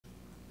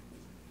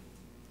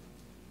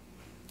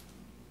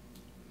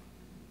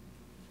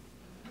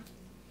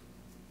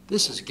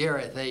This is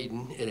Gareth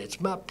Aden, and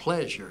it's my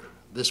pleasure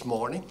this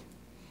morning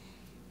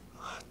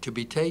to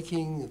be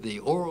taking the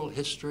oral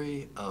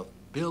history of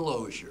Bill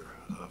Ozier,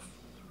 a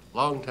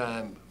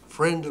longtime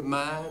friend of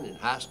mine and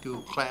high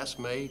school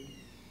classmate,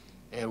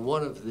 and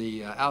one of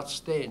the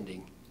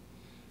outstanding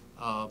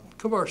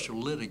commercial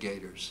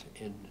litigators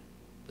in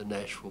the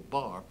Nashville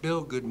bar.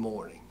 Bill, good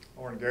morning.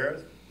 Morning,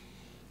 Gareth.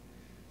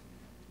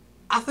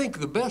 I think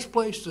the best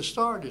place to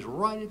start is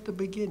right at the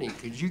beginning.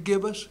 Could you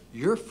give us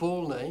your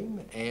full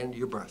name and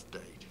your birth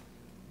date?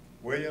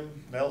 William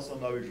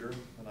Nelson Ozier,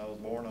 and I was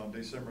born on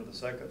December the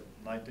 2nd,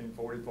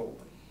 1944.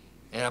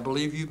 And I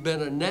believe you've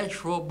been a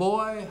Nashville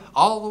boy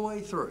all the way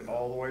through.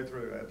 All the way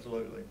through,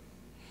 absolutely.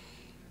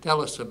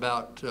 Tell us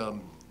about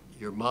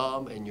your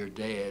mom and your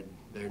dad,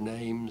 their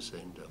names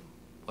and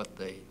what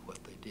they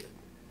did.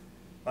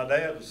 My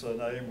dad's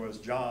name was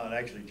John.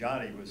 Actually,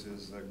 Johnny was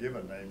his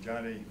given name,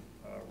 Johnny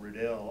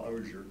Riddell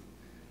Ozier.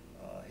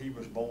 He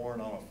was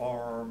born on a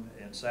farm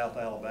in South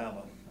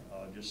Alabama,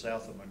 just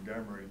south of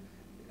Montgomery,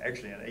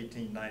 actually in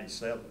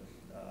 1897.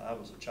 I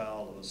was a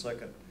child of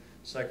a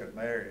second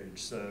marriage,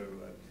 so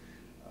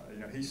you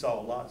know, he saw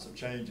lots of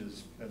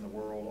changes in the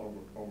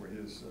world over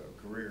his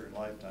career and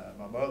lifetime.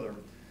 My mother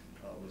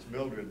was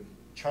Mildred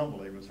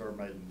Chumley, was her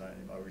maiden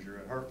name, Ozier,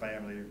 and her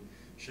family,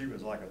 she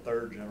was like a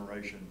third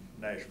generation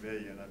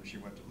Nashvilleian. I mean, she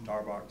went to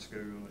Tarbox School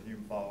in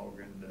Hume Fogg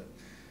and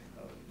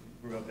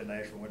grew up in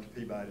Nashville, went to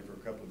Peabody for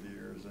a couple of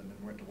years, and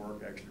then went to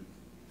work actually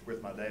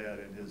with my dad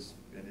in his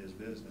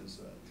business.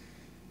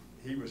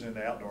 He was in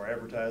the outdoor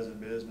advertising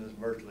business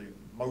virtually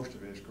most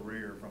of his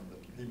career.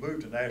 He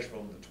moved to Nashville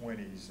in the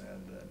 20s,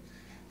 and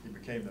he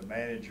became the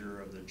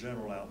manager of the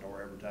General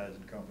Outdoor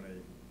Advertising Company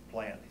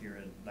plant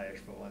here in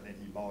Nashville, and then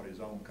he bought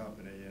his own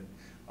company and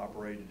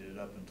operated it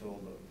up until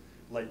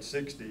the late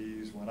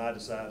 60s, when I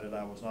decided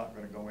I was not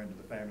going to go into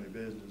the family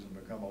business and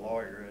become a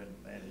lawyer,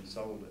 and he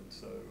sold it.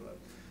 So,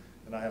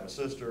 and I have a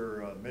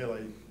sister,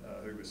 Millie,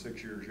 who was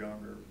 6 years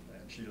younger,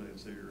 and she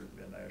lives here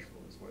in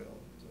Nashville as well.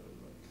 So,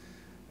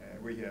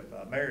 and we have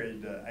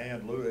married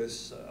Ann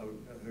Lewis,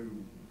 who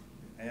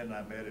Ann and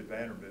I met at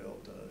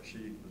Vanderbilt. She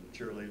was a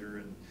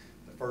cheerleader, and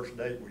the first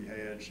date we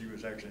had, she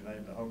was actually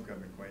named the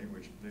homecoming queen,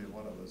 which neither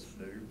one of us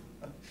knew.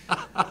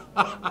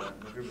 And,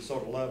 it was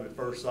sort of love at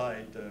first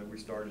sight. We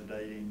started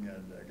dating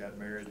and got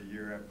married a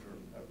year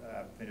after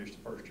I finished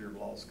the first year of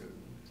law school.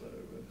 So,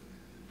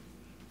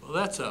 well,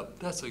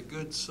 that's a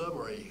good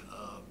summary.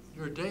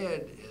 Your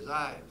dad, as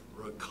I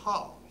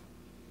recall,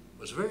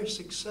 was very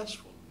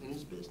successful in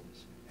his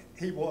business.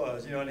 He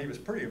was, you know, and he was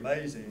pretty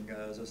amazing.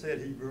 As I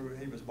said,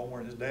 he was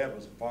born, his dad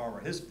was a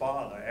farmer. His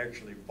father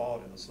actually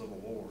fought in the Civil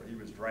War. He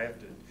was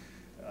drafted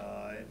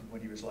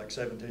when he was like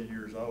 17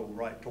 years old,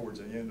 right towards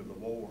the end of the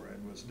war,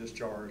 and was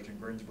discharged in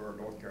Greensboro,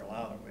 North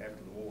Carolina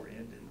after the war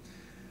ended.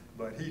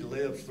 But he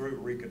lived through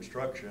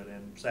Reconstruction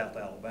in South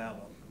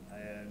Alabama.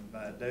 And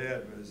my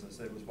dad, as I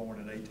said, was born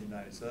in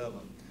 1897.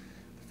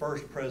 The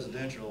first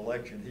presidential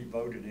election he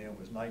voted in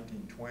was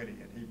 1920,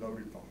 and he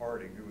voted for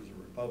Harding, who was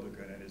a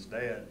Republican, and his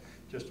dad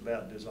just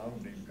about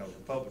disowned him because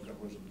Republican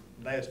was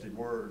a nasty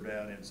word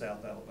down in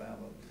South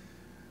Alabama.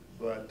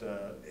 But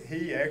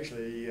he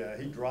actually,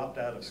 he dropped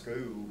out of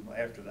school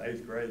after the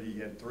 8th grade. He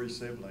had 3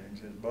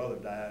 siblings. His mother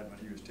died when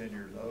he was 10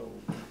 years old.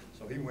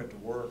 So he went to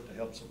work to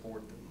help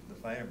support the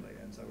family.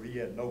 And so he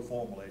had no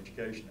formal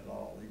education at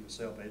all. He was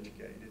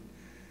self-educated.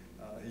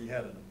 He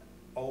had an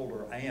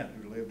older aunt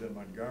who lived in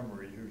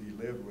Montgomery, who he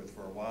lived with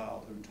for a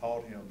while, who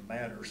taught him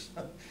manners.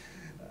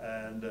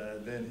 And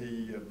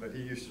then but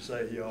he used to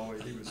say he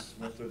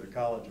went through the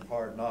College of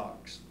Hard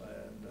Knocks,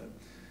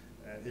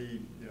 and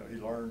he, you know, he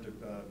learned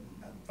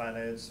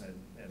finance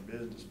and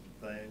business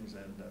things,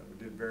 and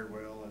did very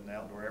well in the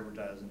outdoor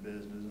advertising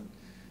business. And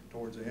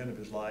towards the end of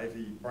his life,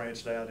 he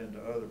branched out into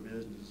other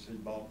businesses. He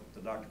bought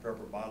the Dr.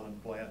 Pepper bottling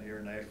plant here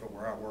in Nashville,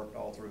 where I worked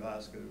all through high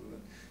school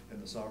and in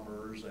the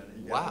summers, and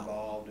he got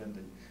involved in the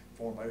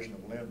formation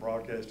of Lynn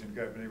Broadcasting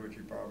Company, which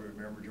you probably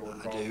remember George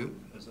Crawford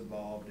was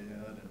involved in.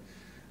 And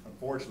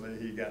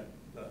unfortunately, he got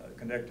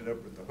connected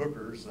up with the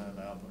hookers, and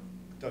I'll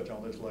touch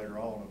on this later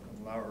on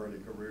in my early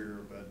career,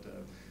 but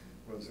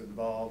was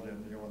involved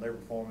in, you know, when they were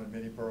forming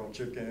Mini Pearl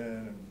Chicken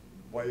and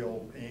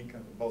Whale Inc.,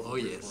 both of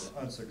which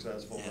were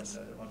unsuccessful, and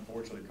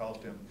unfortunately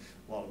cost him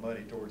a lot of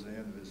money towards the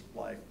end of his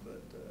life,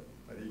 but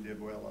he did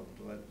well up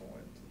to that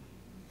point.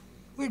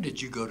 Where did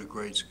you go to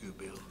grade school,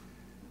 Bill?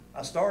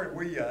 I started,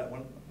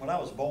 when I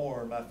was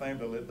born, my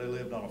family, they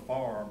lived on a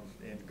farm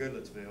in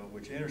Goodlettsville,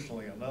 which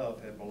interestingly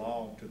enough had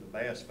belonged to the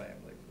Bass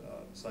family,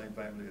 same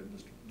family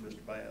as Mr.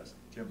 Bass,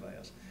 Jim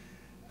Bass.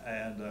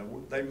 And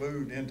they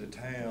moved into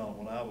town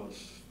when I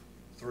was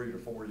 3 or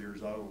 4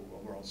 years old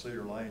over on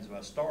Cedar Lane. So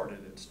I started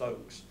at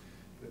Stokes,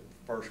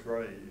 first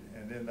grade,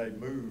 and then they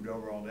moved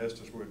over on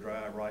Estes-Wood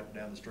Drive right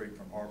down the street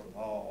from Harford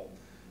Hall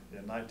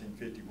in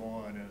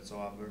 1951, and so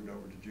I moved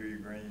over to Julia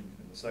Green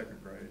in the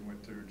 2nd grade,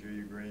 went through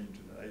Julia Green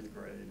to the 8th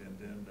grade, and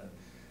then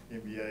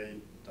MBA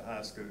to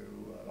high school.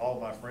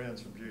 All my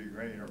friends from Julia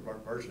Green, or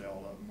virtually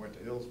all of them, went to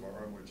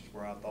Hillsborough, which is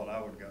where I thought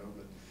I would go,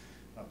 but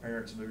my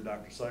parents knew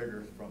Dr.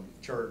 Sager from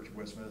church,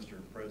 Westminster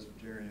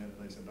Presbyterian, and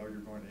they said, "Oh,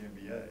 you're going to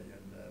MBA."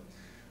 And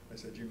they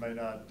said, "You may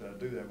not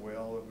do that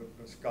well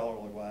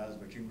scholarly-wise,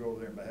 but you can go over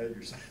there and behave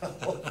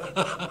yourself."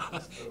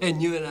 So,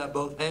 and you and I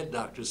both had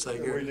Dr.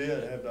 Sager. we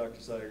did have Dr.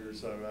 Sager,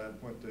 so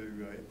I went to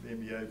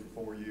MBA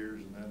for 4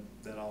 years and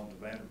then on to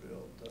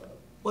Vanderbilt.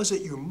 Was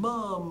it your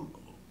mom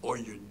or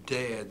your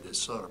dad that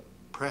sort of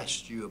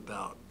pressed you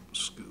about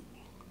school?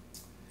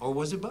 Or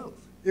was it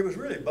both? It was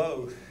really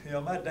both. You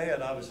know, my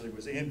dad obviously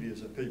was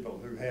envious of people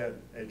who had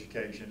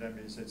education. I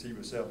mean, since he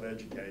was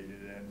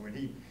self-educated, and when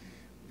he,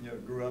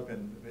 grew up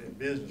in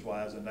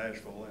business-wise in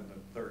Nashville in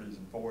the 30s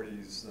and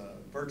 40s,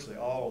 virtually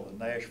all of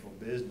the Nashville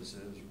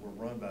businesses were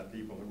run by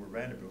people who were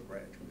Vanderbilt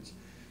graduates,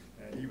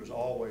 and he was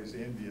always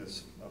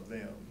envious of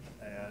them.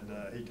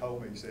 And he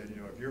told me, he said,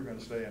 if you're going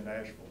to stay in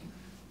Nashville,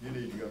 you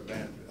need to go to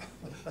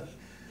Vanderbilt.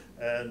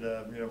 And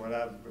when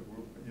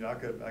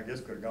I guess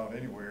could have gone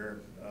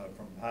anywhere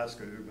from high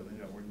school, but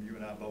when you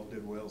and I both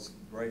did well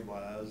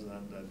grade-wise,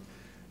 and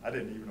I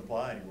didn't even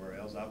apply anywhere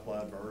else. I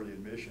applied for early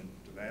admission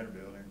to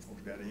Vanderbilt, and of course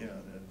got in,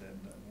 and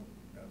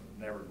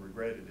never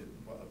regretted it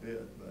a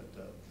bit.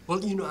 But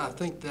well, I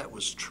think that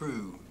was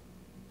true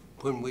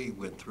when we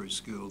went through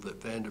school,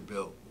 that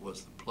Vanderbilt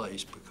was the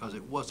place, because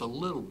it was a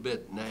little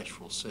bit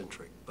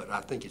Nashville-centric, but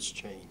I think it's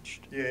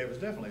changed. Yeah, it was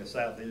definitely a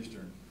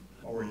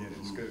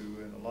southeastern-oriented school,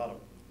 and a lot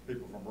of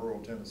people from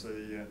rural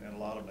Tennessee and a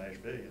lot of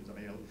Nashvillians. I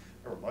mean,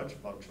 there were a bunch of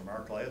folks from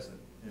our class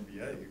at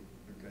MBA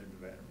who came to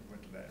Vanderbilt,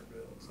 went to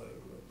Vanderbilt. So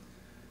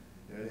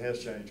it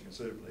has changed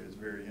considerably. It's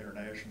very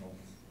international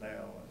now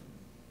and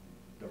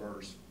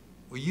diverse.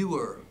 Well, you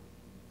were,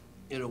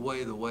 in a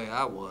way, the way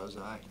I was.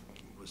 I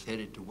was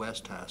headed to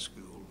West High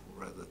School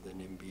rather than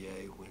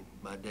MBA when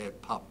my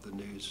dad popped the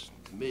news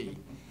to me.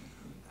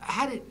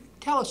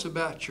 Tell us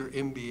about your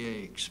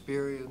MBA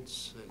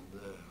experience,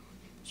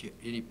 and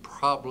any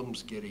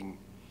problems getting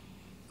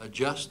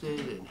adjusted,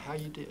 and how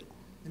you did.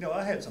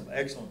 I had some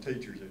excellent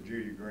teachers at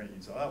Judy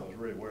Green, so I was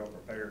really well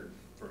prepared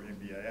for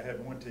MBA. I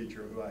had one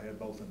teacher who I had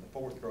both in the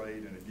 4th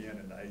grade and again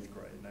in the 8th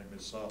grade, named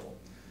Miss Subtle,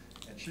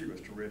 and she was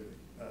terrific.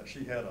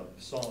 She had a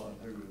son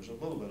who was a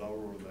little bit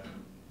older than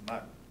my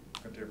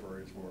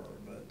contemporaries were,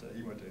 but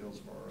he went to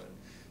Hillsborough, and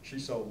she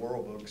sold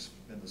world books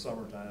in the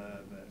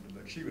summertime,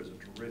 but she was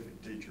a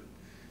terrific teacher.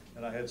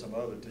 And I had some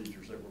other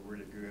teachers that were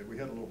really good. We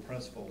had a little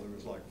principal who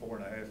was like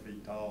 4.5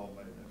 feet tall,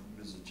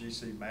 Mrs.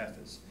 G.C.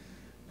 Mathis.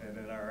 And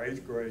in our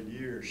 8th grade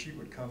year, she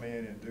would come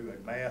in and do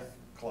a math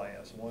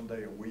class one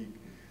day a week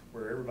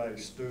where everybody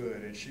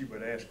stood, and she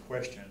would ask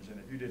questions, and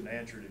if you didn't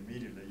answer it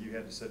immediately, you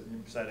had to sit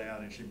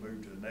down, and she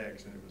moved to the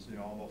next, and it was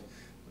almost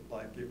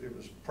like it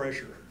was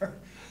pressure,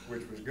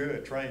 which was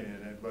good training,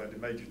 but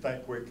it made you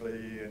think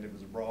quickly, and it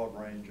was a broad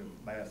range of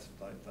math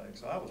type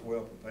things. So I was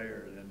well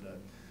prepared, and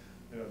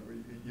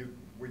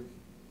we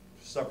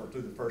suffered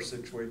through the first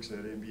 6 weeks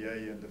at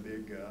MBA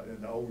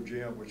in the old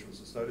gym, which was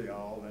the study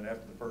hall. And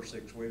after the first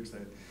 6 weeks,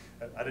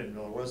 I didn't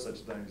know there was such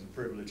thing as a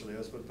privilege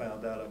list, but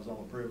found out I was on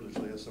the privilege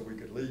list, so we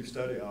could leave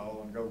study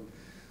hall and go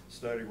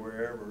study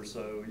wherever.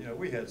 So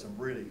we had some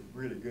really,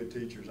 really good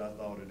teachers, I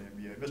thought, at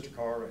MBA. Mr.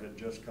 Carter had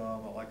just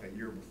come like a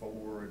year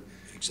before and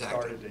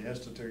started to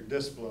institute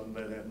discipline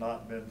that had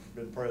not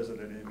been present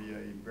at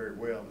MBA very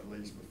well, at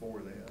least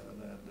before then.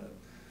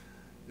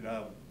 And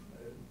I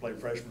played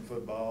freshman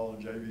football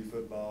and JV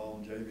football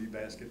and JV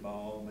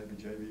basketball,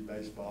 maybe JV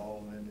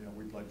baseball, and then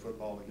we played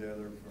football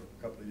together for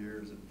a couple of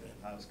years at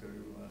high school.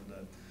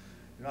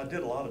 And I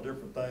did a lot of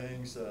different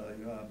things.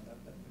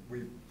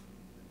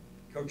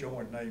 Coach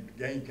Owen named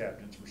game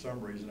captains for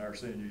some reason our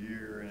senior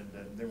year, and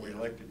then we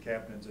elected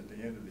captains at the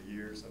end of the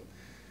year. So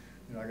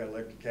I got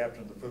elected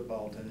captain of the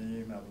football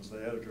team. I was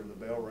the editor of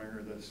the Bell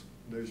Ringer, this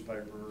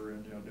newspaper,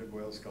 and did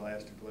well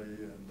scholastically.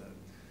 And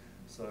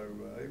so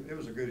it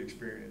was a good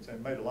experience,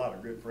 and made a lot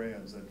of good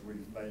friends that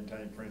we've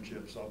maintained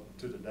friendships up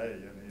to today.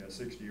 I mean,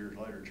 60 years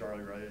later,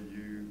 Charlie Ray,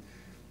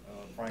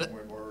 Frank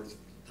Whitworth.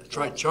 That's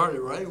right. Charlie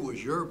Ray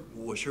was your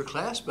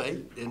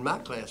classmate and my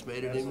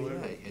classmate at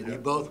MBA, and you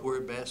both were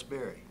at Bass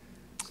Berry.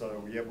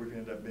 So yeah, we've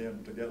ended up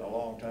being together a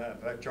long time. In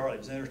fact, Charlie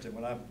was interesting.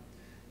 When I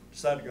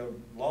decided to go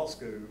to law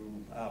school,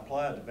 I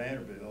applied to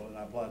Vanderbilt and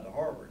I applied to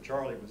Harvard.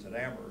 Charlie was at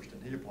Amherst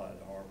and he applied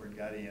to Harvard,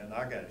 got in,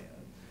 I got in.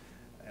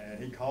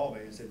 And he called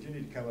me and said, "You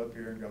need to come up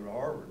here and go to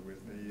Harvard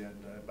with me."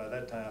 And by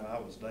that time, I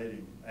was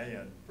dating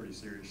Ann pretty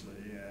seriously,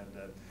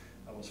 and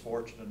I was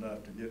fortunate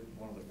enough to get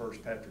one of the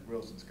first Patrick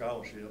Wilson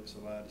scholarships,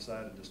 so I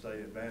decided to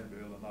stay at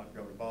Vanderbilt and not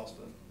go to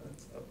Boston.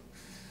 So,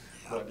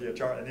 but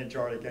yeah, and then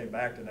Charlie came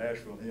back to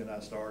Nashville, and he and I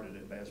started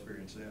at Bass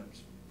Berry and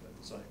Sims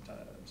at the same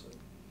time. So.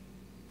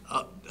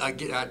 I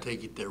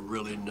take it there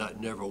really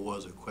never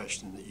was a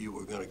question that you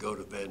were going to go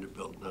to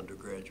Vanderbilt in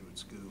undergraduate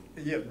school.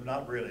 Yeah,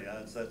 not really.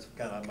 That's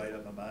kind of made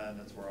up my mind.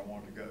 That's where I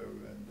wanted to go,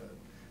 and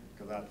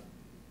because I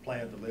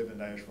planned to live in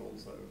Nashville,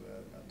 so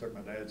I took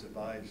my dad's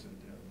advice and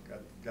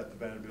got the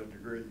Vanderbilt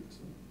degree.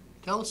 So.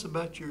 Tell us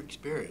about your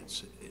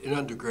experience in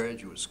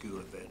undergraduate school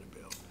at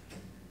Vanderbilt.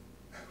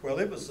 Well,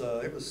 it was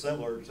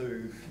similar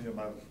to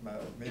my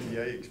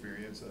MBA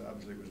experience.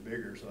 Obviously, it was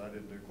bigger, so I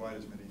didn't do quite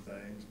as many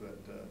things, but.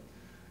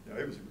 you know,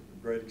 it was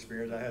a great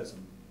experience. I had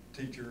some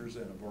teachers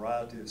in a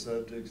variety of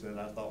subjects that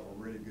I thought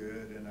were really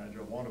good, and I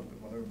enjoyed one of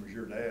whom was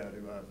your dad,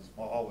 who was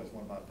always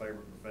one of my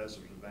favorite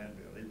professors at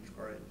Vanderbilt. He was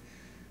great.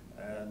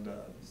 And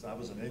so I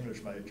was an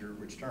English major,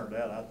 which turned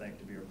out, I think,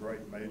 to be a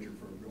great major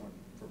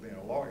for being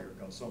a lawyer,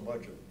 because so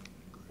much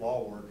of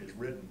law work is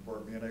written for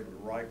being able to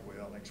write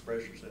well and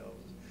express yourself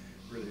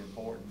is really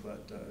important.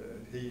 But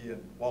he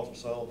and Walter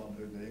Sullivan,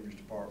 who in the English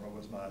department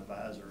was my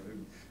advisor, who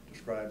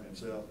described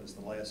himself as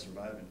the last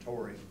surviving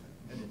Tory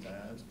many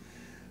times.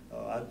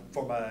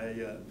 For my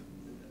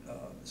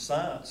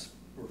science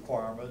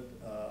requirement,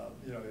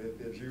 you know,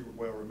 as you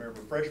well remember,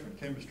 freshman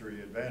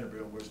chemistry at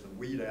Vanderbilt was the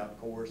weed out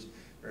course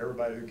for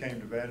everybody who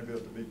came to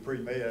Vanderbilt to be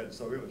pre-med,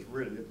 so it was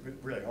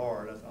really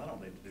hard. I thought, I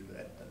don't need to do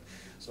that.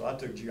 So I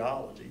took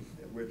geology,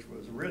 which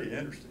was really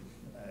interesting,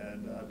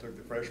 and I took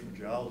the freshman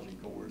geology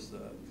course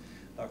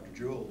Dr.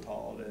 Jewell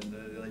taught, and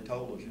they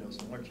told us, you know,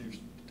 so once you've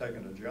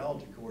taken a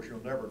geology course,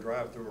 you'll never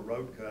drive through a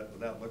road cut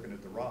without looking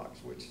at the rocks,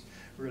 which is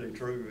really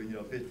true, you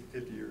know,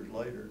 50 years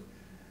later.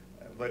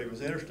 But it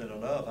was interesting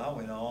enough, I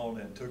went on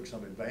and took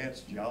some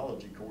advanced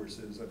geology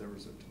courses. There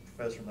was a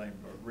professor named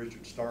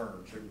Richard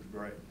Stearns, who was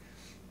great.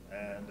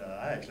 And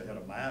I actually had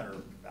a minor,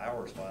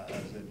 hours-wise,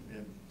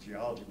 in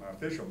geology. My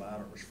official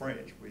minor was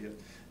French. We had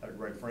a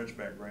great French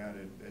background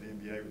at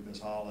MBA with Miss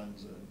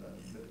Hollins and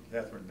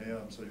Catherine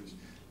Mims, whose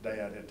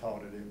dad had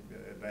taught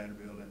at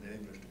Vanderbilt in the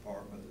English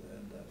department.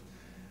 And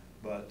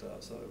but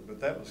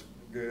that was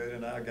good.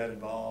 And I got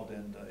involved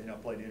in, you know, I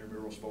played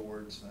intramural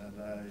sports,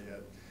 and I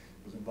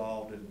was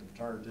involved in the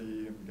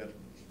fraternity, and got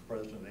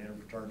president of the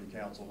Interfraternity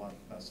Council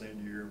my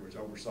senior year, which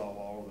oversaw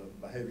all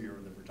the behavior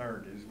of the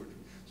fraternities,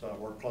 so I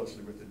worked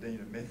closely with the dean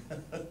of men.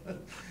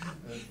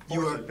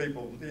 Fortunately,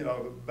 people, you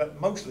know,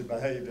 mostly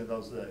behaved in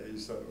those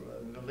days, so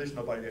at least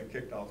nobody got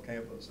kicked off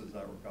campus, as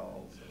I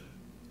recall. So.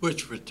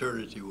 Which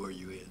fraternity were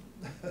you in?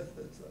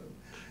 So,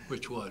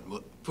 which one?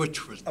 Which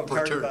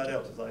fraternity? Carried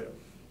Delta Zeta.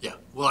 Yeah,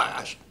 well,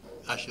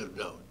 I should have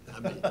known. I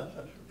mean,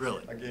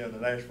 really. Again, the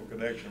Nashville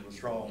connection was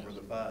strong with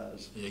the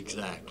Phi's.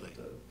 Exactly.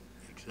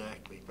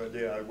 Exactly. But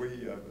yeah,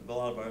 a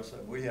lot of us,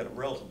 we had a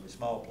relatively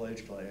small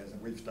pledge class,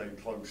 and we've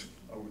stayed close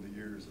over the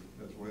years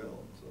as well.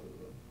 So,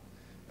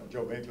 you know,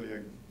 Joe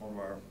Binkley, one of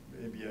our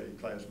NBA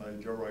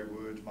classmates, Joe Ray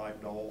Woods, Mike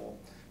Doyle,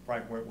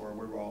 Frank Wentworth,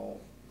 we were all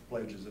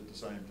pledges at the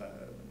same time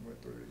and went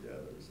through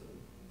together. So.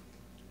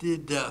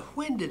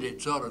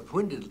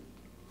 When did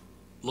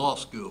law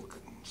school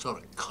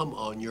sort of come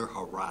on your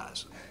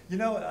horizon? You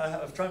know,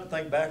 I was trying to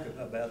think back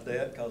about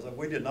that, because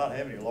we did not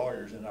have any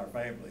lawyers in our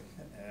family,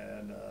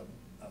 and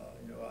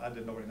you know, I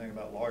didn't know anything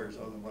about lawyers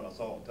other than what I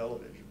saw on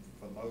television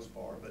for the most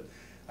part. But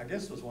I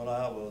guess it was when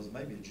I was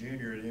maybe a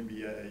junior at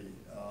MBA,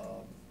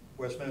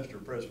 Westminster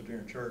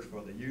Presbyterian Church,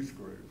 for the youth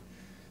group,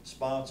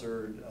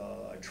 sponsored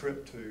a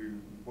trip to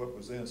what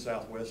was then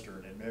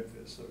Southwestern in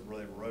Memphis,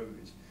 Red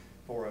Rose,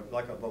 for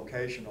like a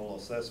vocational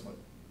assessment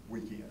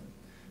weekend.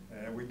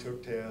 And we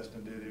took tests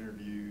and did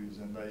interviews,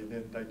 and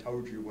they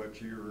told you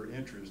what your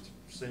interests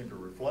seemed to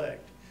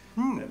reflect.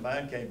 And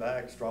mine came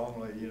back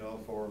strongly, you know,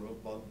 for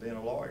being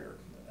a lawyer.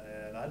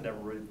 And I never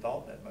really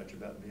thought that much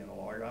about being a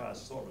lawyer. I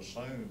sort of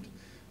assumed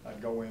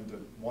I'd go into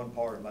one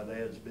part of my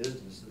dad's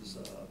businesses.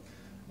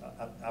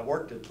 I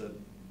worked at the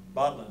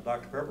bottling and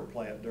Dr. Pepper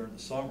plant during the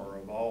summer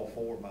of all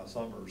 4 of my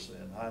summers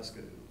in high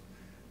school.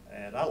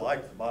 And I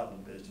liked the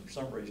bottling business. For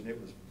some reason, it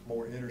was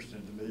more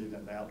interesting to me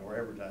than the outdoor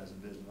advertising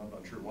business. I'm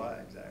not sure why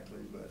exactly,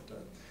 but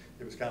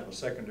it was kind of a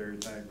secondary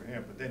thing for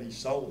him. But then he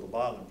sold the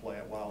bottling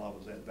plant while I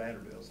was at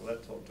Vanderbilt, so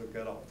that sort of took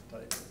that off the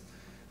table.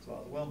 So I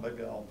thought, well,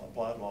 maybe I'll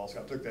apply to law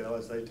school. I took the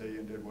LSAT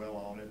and did well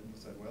on it, and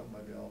said, well,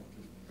 maybe I'll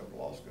just go to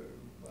law school.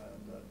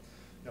 And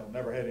you know,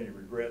 never had any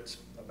regrets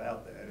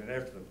about that. And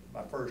after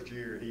my first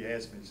year, he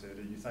asked me, he said,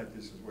 do you think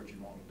this is what you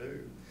want to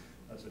do?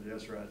 I said,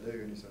 yes, sir, I do.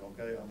 And he said,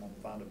 okay, I'm going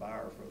to find a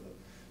buyer for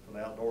the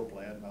outdoor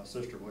plant. My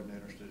sister wasn't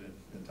interested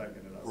in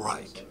taking it over.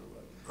 Right. So,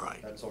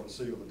 right. That sort of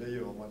sealed the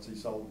deal. Once he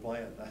sold the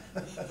plant,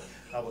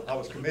 I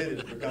was committed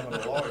to becoming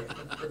a lawyer.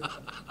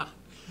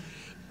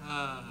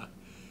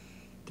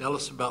 Tell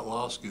us about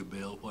law school,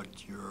 Bill.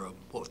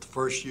 What the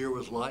first year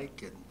was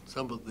like, and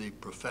some of the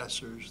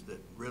professors that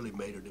really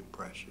made an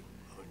impression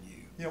on you.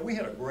 You know, we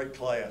had a great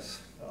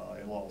class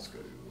in law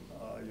school.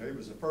 You know, it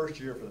was the first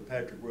year for the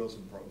Patrick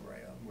Wilson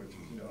program, which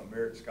is, you know, a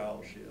merit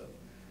scholarship.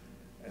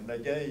 And they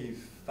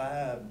gave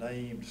 5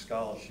 named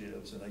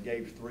scholarships, and they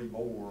gave 3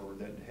 more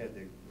that had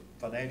the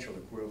financial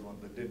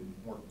equivalent that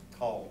weren't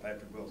called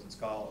Patrick Wilson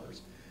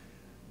Scholars.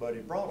 But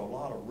it brought a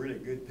lot of really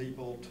good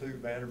people to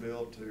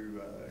Vanderbilt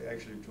to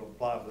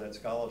apply for that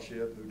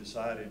scholarship, who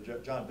decided.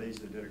 John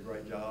Beasley did a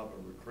great job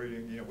of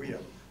recruiting. You know, we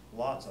have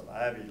lots of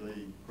Ivy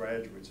League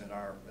graduates in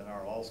our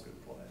law school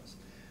class.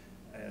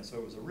 And so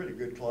it was a really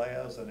good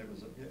class, and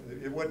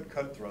it wasn't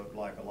cutthroat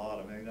like a lot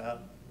of them.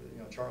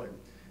 You know, Charlie,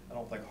 I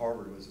don't think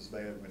Harvard was as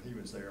bad when he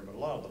was there, but a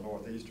lot of the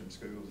Northeastern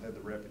schools had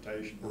the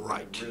reputation for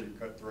being really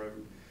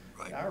cutthroat.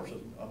 Right. Ours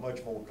was a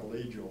much more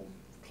collegial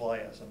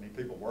class. I mean,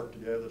 people worked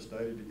together,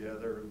 studied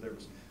together. There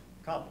was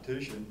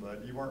competition,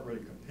 but you weren't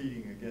really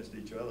competing against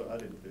each other, I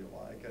didn't feel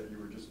like. You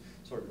were just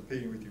sort of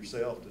competing with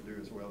yourself to do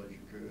as well as you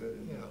could.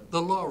 And, yeah.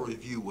 The law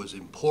review was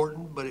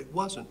important, but it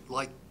wasn't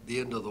like the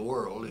end of the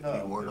world if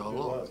you weren't on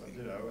law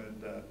review. You know,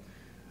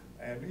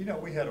 and you know,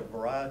 we had a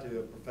variety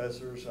of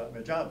professors. I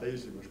mean, John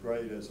Beasley was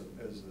great as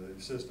the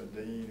assistant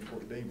dean. Of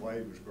course, Dean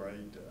Wade was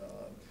great.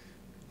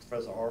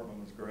 Professor Hartman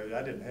was great.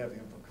 I didn't have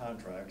him for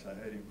contracts. I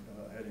had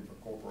him for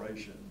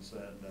corporations,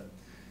 and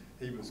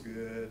he was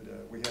good.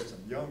 We had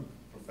some young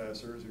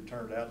professors who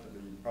turned out to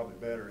be probably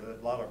better.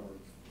 A lot of them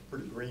were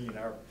pretty green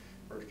our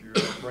first year.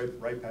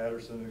 Ray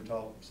Patterson, who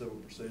taught civil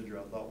procedure,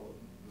 I thought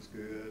was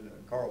good.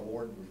 Carl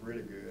Warden was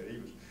really good. He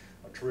was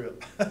a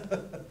trip.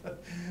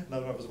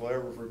 None of us will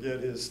ever forget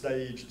his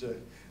staged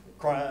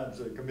crimes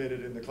that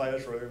committed in the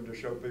classroom to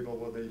show people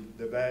what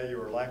the value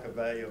or lack of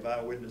value of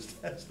eyewitness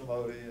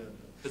testimony. And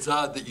it's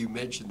odd that you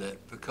mentioned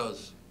that,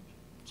 because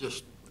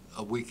just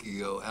a week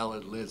ago,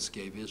 Alan Lentz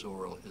gave his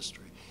oral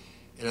history.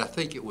 And I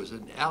think it was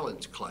in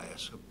Alan's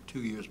class, 2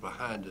 years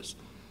behind us,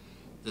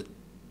 that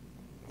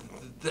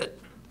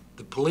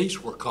the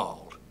police were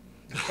called.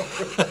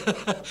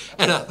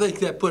 And I think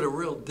that put a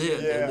real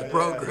dent in the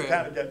program.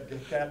 Yeah,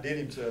 it kind of did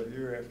himself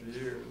year after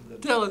year.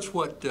 Tell us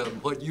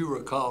what you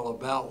recall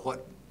about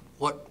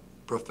what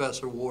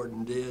Professor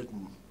Warden did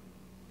and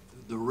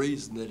the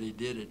reason that he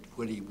did it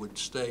when he would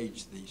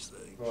stage these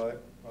things. Right.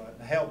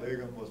 Hal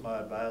Bigham was my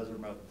advisor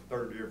my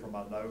third year for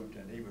my note,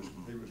 and he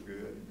was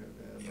good. And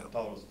Yep.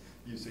 taught us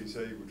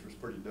UCC, which was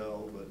pretty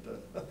dull,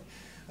 but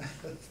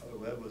so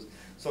that was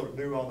sort of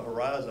new on the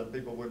horizon.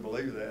 People wouldn't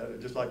believe that.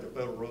 Just like the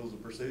federal rules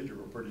of procedure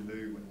were pretty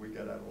new when we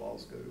got out of law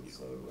school,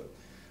 so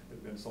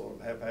it'd been sort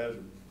of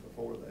haphazard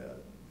before that.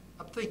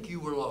 I think you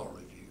were law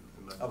review.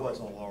 I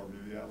wasn't on law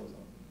review. I was an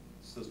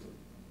assistant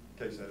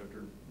case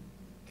editor.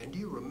 And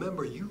you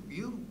remember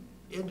you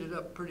ended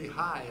up pretty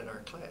high in our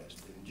class,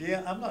 didn't you?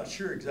 Yeah, I'm not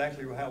sure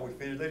exactly how we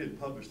finished. They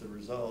didn't publish the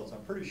results.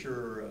 I'm pretty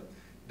sure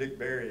Dick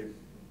Berry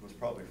was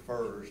probably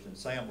first, and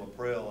Sam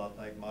Laprelle, I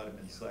think, might have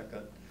been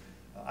second.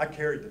 I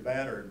carried the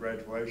banner at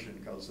graduation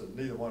because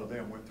neither one of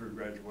them went through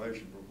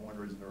graduation for one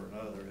reason or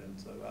another, and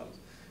so I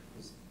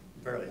was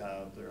fairly high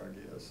up there,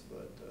 I guess.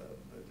 But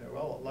you know,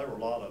 well, there were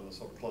a lot of us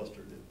sort of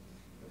clustered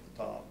at the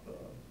top.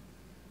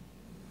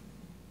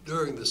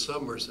 During the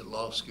summers at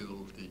law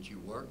school, did you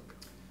work?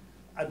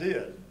 I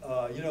did.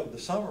 You know, the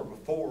summer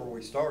before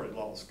we started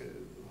law school,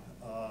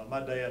 my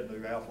dad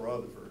knew Alf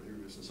Rutherford,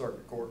 who was the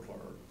circuit court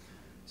clerk.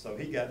 So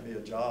he got me a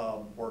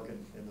job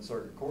working in the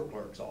circuit court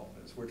clerk's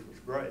office, which was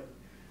great.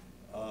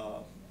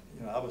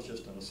 You know, I was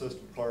just an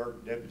assistant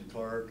clerk, deputy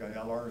clerk.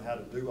 I learned how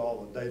to do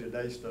all the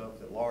day-to-day stuff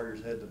that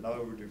lawyers had to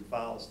know to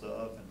file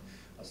stuff and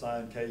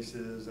assign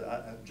cases.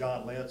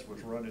 John Lentz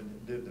was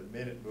did the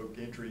minute book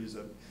entries,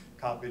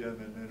 copied them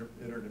and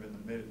entered them in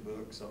the minute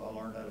book. So I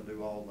learned how to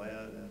do all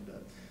that.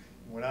 And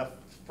when I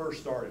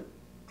first started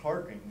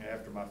clerking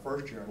after my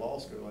first year in law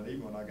school, and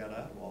even when I got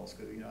out of law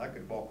school, you know, I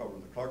could walk over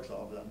to the clerk's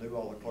office. I knew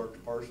all the clerks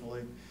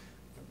personally.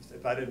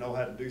 If I didn't know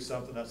how to do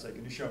something, I'd say,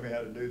 "Can you show me how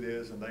to do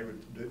this?" And they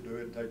would do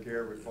it and take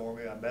care of it for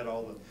me. I met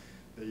all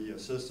the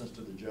assistants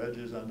to the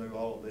judges. I knew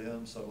all of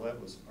them, so that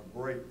was a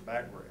great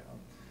background.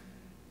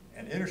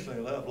 And interestingly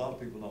enough, a lot of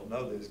people don't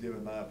know this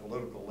given my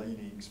political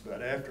leanings,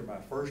 but after my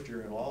first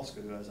year in law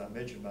school, as I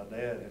mentioned, my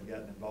dad had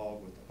gotten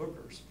involved with the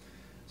hookers.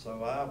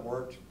 So I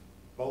worked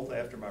both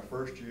after my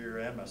first year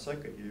and my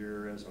second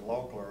year as a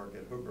law clerk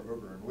at Hooker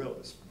and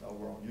Willis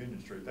over on Union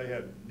Street. They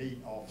had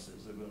neat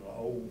offices. It was an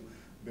old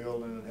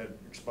building that had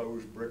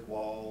exposed brick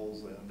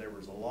walls, and there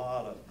was a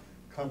lot of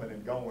coming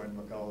and going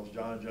because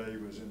John Jay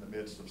was in the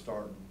midst of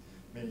starting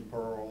Minnie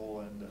Pearl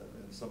and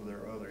some of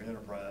their other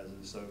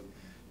enterprises. So,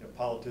 you know,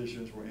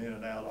 politicians were in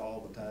and out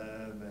all the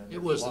time. And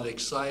it was an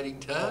exciting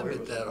time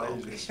at that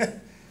office.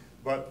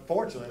 But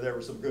fortunately, there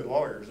were some good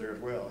lawyers there as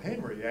well.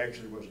 Henry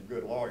actually was a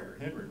good lawyer.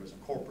 Henry was a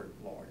corporate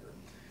lawyer,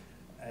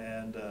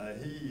 and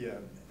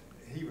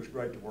he was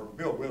great to work with.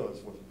 Bill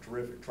Willis was a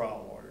terrific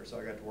trial lawyer, so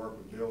I got to work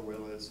with Bill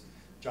Willis.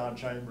 John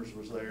Chambers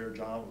was there.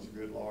 John was a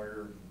good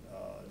lawyer.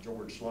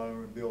 George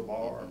Sloan, Bill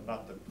Barr,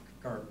 not the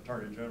current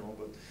Attorney General,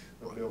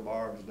 but Bill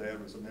Barr, his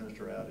dad was a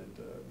minister out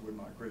at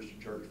Woodmont Christian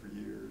Church for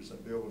years.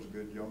 Bill was a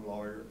good young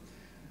lawyer.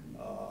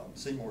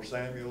 Seymour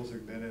Samuels,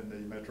 who'd been in the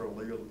Metro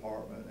Legal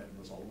Department and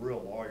was a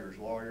real lawyer's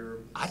lawyer.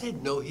 I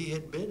didn't know he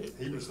had been in.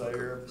 He was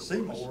there.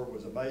 Seymour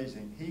was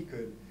amazing. He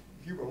could,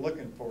 if you were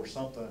looking for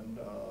something,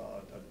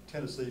 a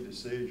Tennessee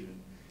decision,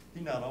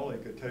 he not only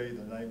could tell you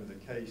the name of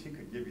the case, he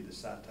could give you the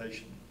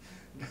citation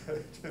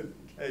to the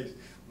case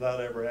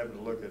without ever having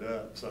to look it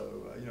up.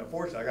 So, you know,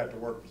 fortunately, I got to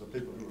work with some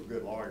people who were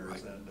good lawyers,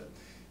 right, and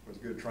was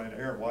good training.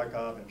 Aaron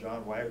Wyckoff and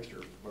John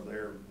Wagster were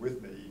there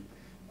with me.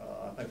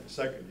 I think the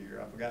second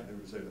year. I forgot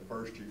who was there the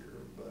first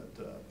year,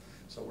 but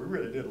so we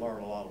really did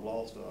learn a lot of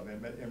law stuff.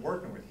 And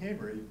working with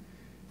Henry,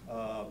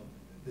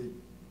 the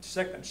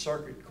Second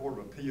Circuit Court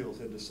of Appeals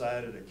had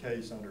decided a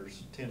case under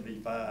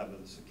 10b-5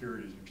 of the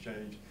Securities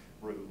Exchange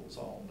rules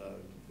on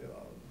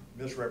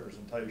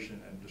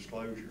misrepresentation and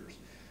disclosures,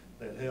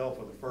 that held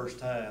for the first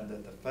time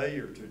that the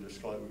failure to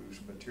disclose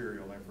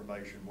material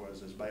information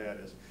was as bad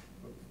as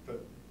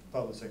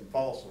publishing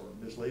false or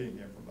misleading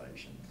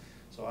information.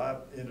 So I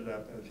ended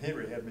up,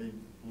 Henry had me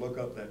look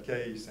up that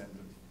case, and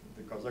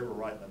because they were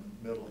right in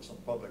the middle of some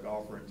public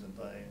offerings and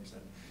things,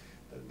 and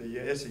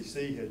the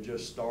SEC had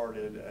just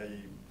started a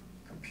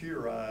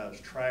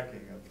computerized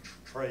tracking of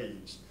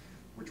trades,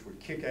 which would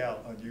kick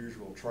out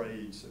unusual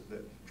trades,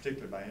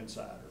 particularly by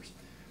insiders.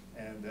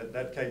 And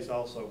that case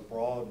also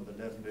broadened the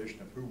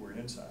definition of who were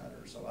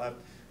insiders. So I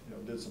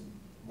did some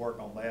work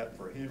on that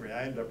for Henry.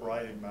 I ended up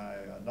writing my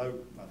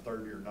note, my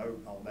third-year note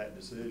on that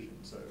decision.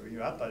 So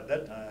I thought at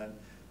that time,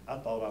 I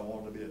thought I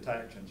wanted to be a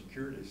tax and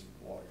securities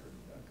lawyer,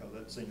 because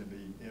that seemed to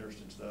be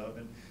interesting stuff.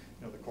 And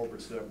the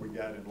corporate stuff we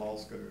got in law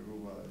school,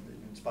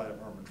 in spite of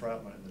Herman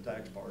Troutman and the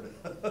tax part,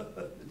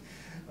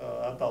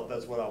 I thought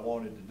that's what I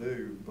wanted to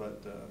do.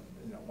 But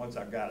once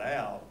I got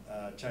out,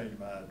 I changed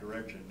my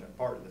direction.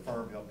 Part of the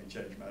firm helped me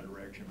change my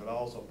direction, but I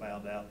also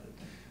found out that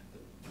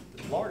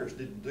the lawyers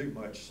didn't do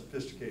much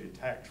sophisticated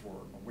tax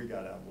work when we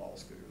got out of law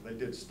school. They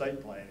did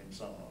estate planning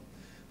some,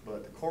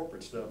 but the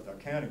corporate stuff, the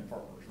accounting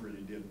firms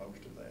really did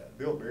most of that.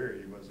 Bill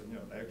Berry was an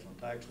excellent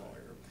tax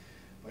lawyer,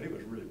 but it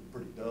was really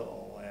pretty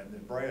dull. And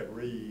then Brad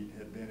Reed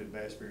had been at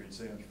Bass, Berry &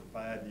 Sims for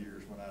 5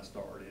 years when I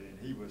started, and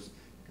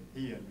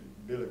he and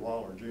Billy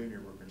Waller Jr.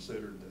 were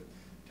considered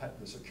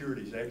the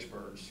securities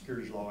experts,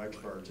 securities law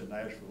experts in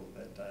Nashville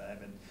at that time.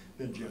 And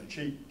then Jim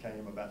Cheek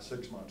came about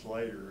 6 months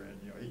later,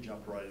 and he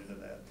jumped right into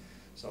that.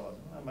 So I thought,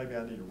 well, maybe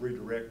I need to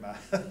redirect my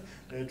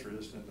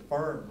interest, and the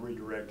firm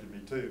redirected me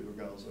too,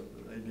 because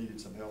they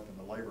needed some help in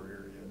the labor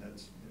area, and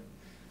that's,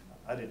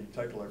 I didn't even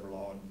take labor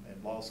law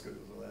in law school,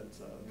 so that's,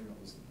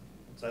 what's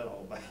that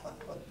all about?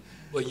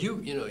 Well,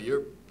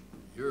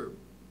 you're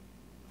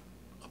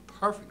a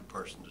perfect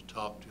person to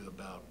talk to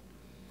about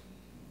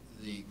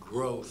the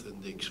growth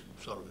and the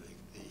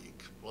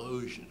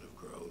explosion of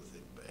growth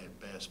at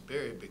Bass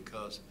Berry,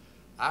 because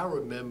I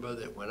remember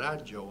that when I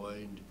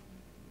joined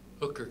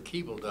Hooker,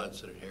 Keeble,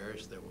 Dodson, and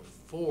Harris, there were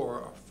 4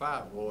 or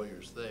 5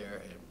 lawyers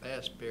there, and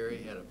Bass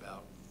Berry had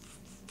about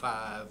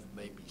 5,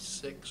 maybe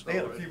 6. They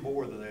had a few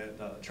more than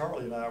that.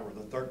 Charlie and I were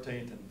the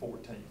 13th and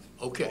 14th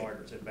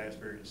lawyers at Bass,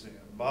 Berry & Sims.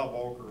 Bob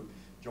Walker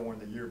joined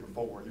the year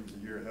before. He was a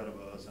year ahead of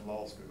us in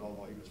law school,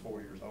 although he was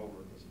 4 years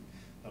older because he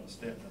done a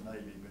stint in the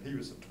Navy. But he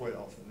was the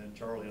 12th, and then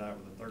Charlie and I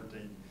were the 13th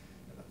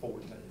and the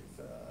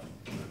 14th.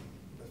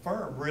 The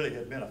firm really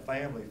had been a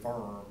family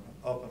firm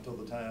up until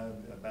the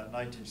time, about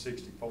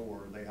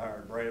 1964, they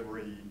hired Brad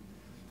Reed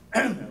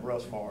and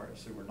Russ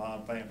Morris, who were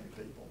non-family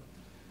people.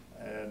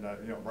 And,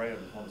 Brad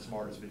was one of the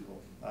smartest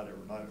people I'd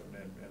ever known.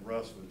 And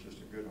Russ was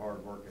just a good,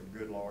 hard-working,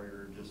 good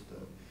lawyer, just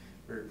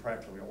very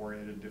practically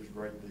oriented, did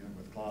great dealing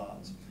with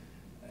clients.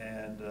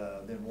 And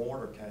then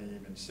Warner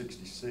came in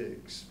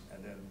 '66,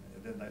 and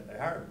then they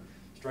hired,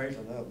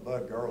 strangely enough,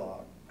 Bud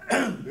Gerlach.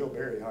 Bill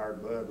Berry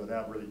hired Bud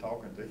without really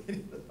talking to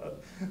any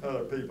of the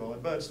other people,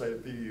 and Bud stayed a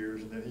few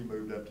years, and then he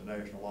moved up to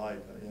National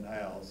Life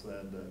in-house.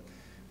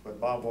 But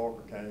Bob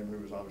Walker came,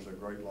 who was obviously a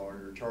great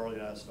lawyer. Charlie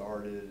and I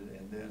started,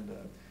 and then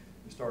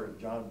we started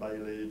John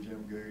Bailey,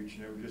 Jim Gooch,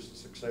 and it was just a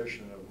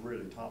succession of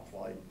really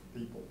top-flight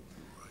people.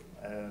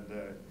 And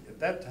at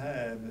that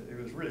time, it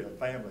was really a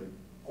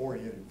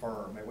family-oriented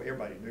firm.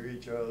 Everybody knew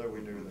each other.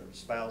 We knew their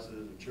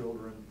spouses and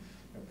children.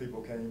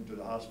 People came to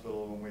the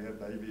hospital when we had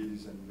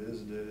babies and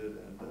visited,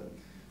 and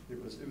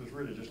it was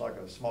really just like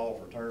a small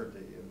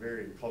fraternity, a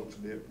very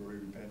close-knit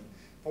group. And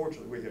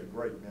fortunately, we had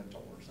great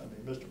mentors. I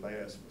mean, Mr.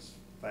 Bass was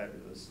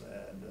fabulous,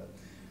 and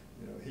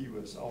he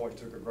always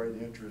took a great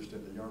interest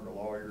in the younger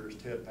lawyers.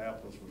 Ted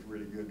Pappas was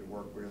really good to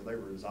work with. They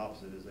were as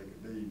opposite as they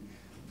could be,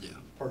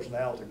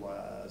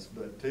 personality-wise,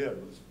 but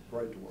Ted was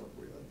great to work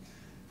with.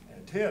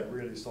 And Ted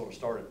really sort of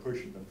started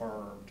pushing the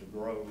firm to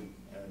grow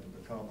and to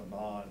become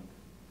a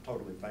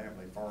totally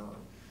family firm.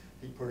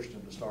 He pushed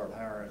them to start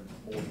hiring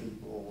more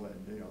people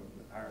and,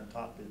 hiring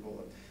top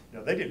people.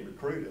 They didn't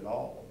recruit at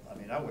all. I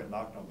mean, I went and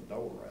knocked on the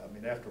door. I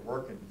mean, after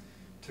working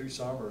 2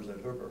 summers at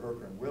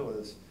Hooker and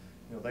Willis,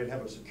 they'd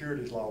have a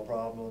securities law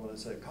problem, and they'd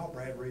say, call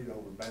Brad Reed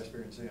over at Bass,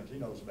 Berry & Sims. He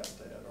knows about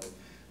that. Or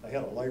they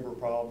had a labor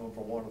problem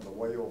for one of the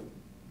whale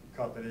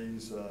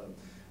companies, and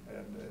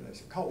they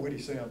said, call Woody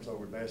Sims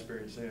over at Bass,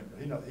 Berry & Sims.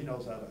 He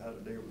knows how to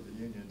deal with the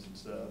unions and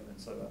stuff. And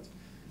so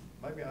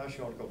maybe I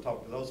should go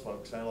talk to those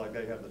folks. Sound like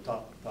they have the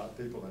top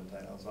people in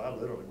town. So I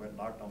literally went and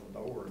knocked on the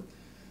door and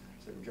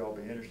said, would y'all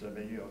be interested? I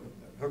mean,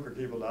 Hooker,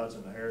 Keeble,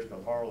 Dodson, and Harris,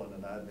 because Harlan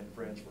and I had been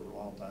friends for a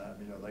long time.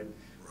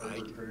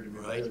 They recruited me.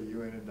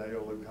 Ewan and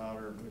Dale, Luke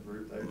Connor, and the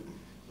group,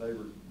 they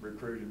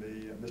recruited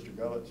me. Mr.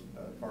 Gullett's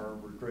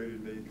firm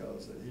recruited me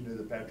because he knew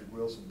the Patrick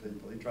Wilson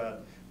people.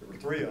 There were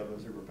 3 of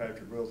us who were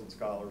Patrick Wilson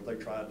scholars. They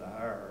tried to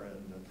hire,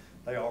 and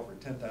they offered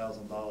 $10,000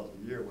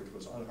 a year, which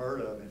was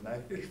unheard of in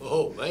Nashville.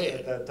 Oh, man.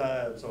 At that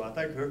time. So I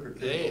think Hooker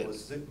Keeble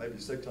was maybe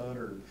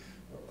 $600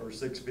 or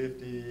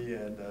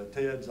 $650, and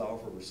Ted's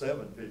offer was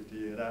 $750,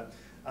 and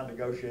I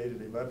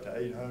negotiated him up to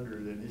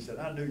 $800, and he said,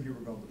 I knew you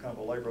were going to become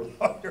a labor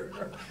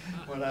lawyer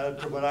when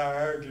I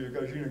hired you,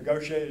 because you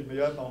negotiated me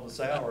up on the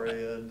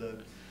salary. And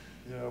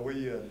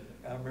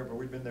I remember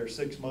we'd been there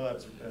 6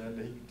 months,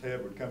 and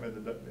Ted would come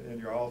in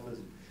your office.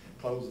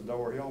 close the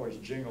door, he always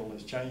jingled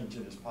his change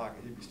in his pocket.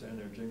 He'd be standing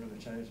there jingling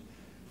the change.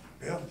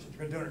 Bill, you've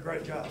been doing a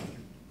great job.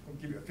 I'll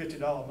give you a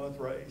 $50 a month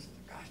raise.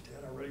 Gosh,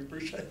 Dad, I really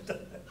appreciate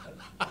that.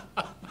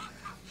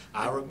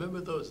 I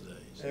remember those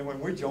days. And when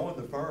we joined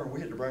the firm, we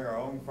had to bring our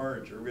own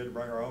furniture. We had to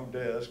bring our own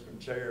desk and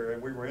chair,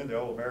 and we were in the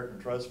old American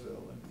Trust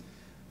Building.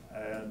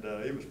 And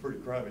it was pretty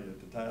crummy at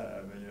the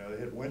time. And, you know, they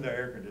had window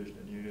air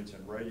conditioning units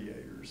and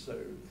radiators. So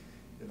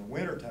in the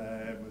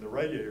wintertime, with the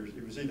radiators,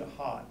 it was either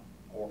hot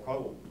or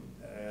cold.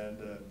 And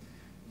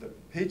the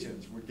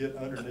pigeons would get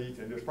underneath,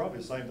 and there's probably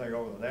the same thing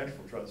over the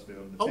Nashville Trust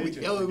Building. The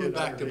pigeons would get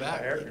back to underneath back.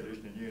 the air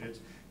conditioning units,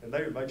 and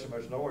they would make so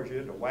much noise, you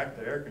had to whack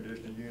the air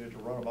conditioning unit to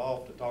run them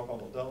off to talk on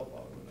the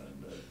telephone.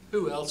 And,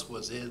 who else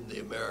was in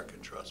the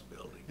American Trust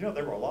Building? you know,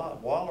 there were a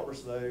lot. Waller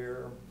was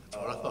there.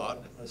 That's what I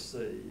thought. Let's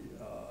see.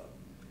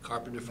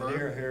 Carpenter firm?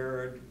 Veneer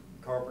Herod,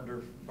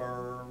 carpenter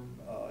firm.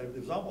 It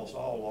was almost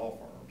all law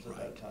firms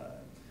at that time.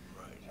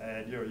 Right.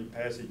 And, you know, you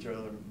pass each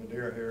other,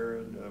 Veneer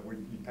Herod,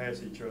 you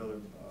pass each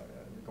other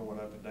going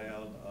up and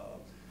down.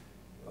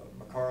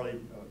 McCarley,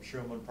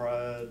 Shuman,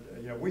 Pride.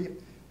 You know,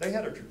 they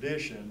had a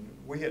tradition.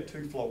 We had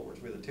 2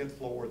 floors. We had the 10th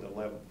floor and the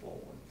 11th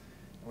floor.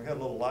 And we had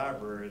a little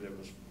library that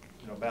was,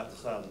 you know, about the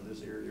size of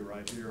this area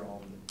right here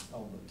on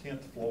the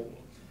 10th floor.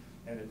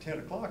 And at 10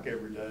 o'clock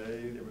every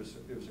day, it was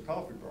a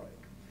coffee break.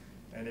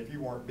 And if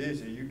you weren't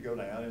busy, you'd go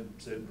down and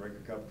sit and drink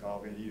a cup of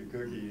coffee and eat a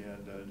cookie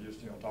and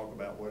just, you know, talk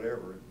about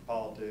whatever,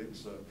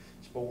 politics,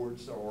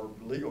 sports, or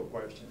legal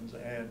questions.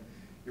 And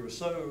it was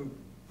so,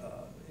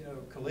 you know,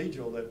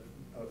 collegial that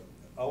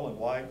Olin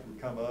White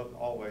would come up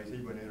always. He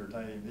would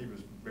entertain. He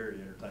was very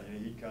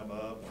entertaining. He'd come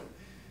up.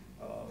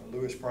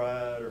 Lewis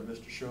Pride or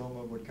Mr.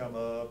 Shuman would come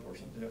up, or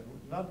something. You know,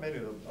 not many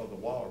of the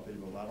Waller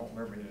people. I don't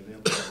remember any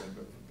of them,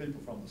 but people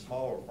from the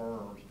smaller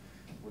firms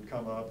would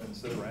come up and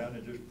sit around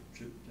and just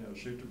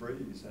shoot the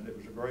breeze. And it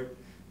was a great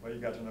way. You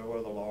got to know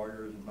other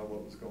lawyers and know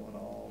what was going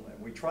on.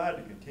 And we tried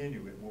to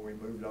continue it when we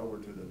moved over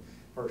to the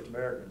First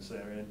American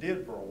Center, and it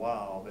did for a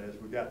while. But as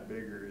we got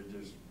bigger,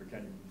 it just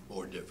became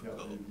more difficult.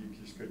 You know,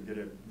 you just couldn't get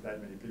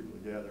that many people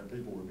together, and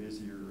people were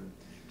busier and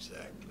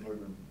exactly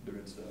moving,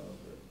 doing stuff.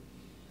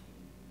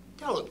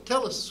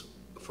 Tell us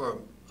for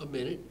a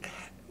minute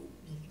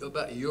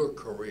about your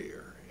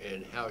career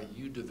and how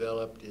you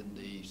developed in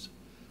these,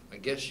 I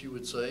guess you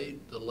would say,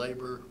 the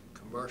labor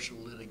commercial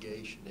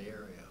litigation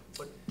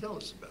area. Tell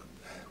us about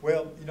that.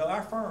 Well, you know,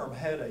 our firm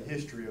had a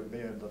history of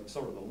being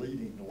sort of the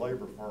leading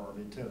labor firm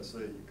in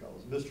Tennessee,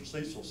 because Mr.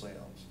 Cecil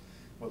Sims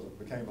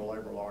became a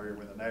labor lawyer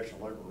when the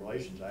National Labor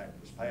Relations Act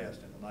was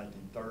passed in the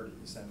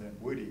 1930s, and then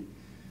Woody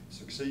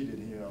succeeded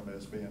him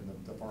as being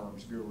the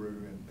firm's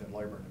guru in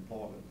labor and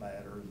employment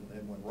matters. And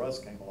then when Russ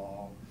came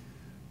along,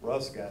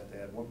 Russ got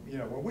that. You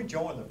know, when we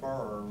joined the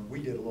firm,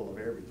 we did a little of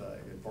everything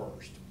at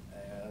first.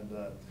 And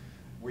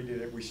we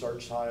did it. We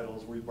searched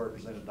titles. We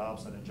represented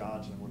Dobson and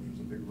Johnson, which was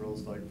a big real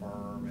estate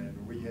firm,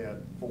 and we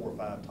had 4 or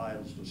 5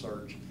 titles to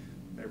search.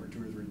 Every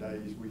 2 or 3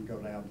 days, we'd go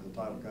down to the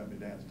title company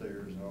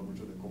downstairs and over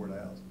to the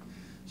courthouse,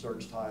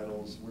 search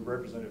titles. We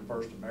represented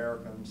First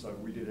American, so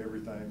we did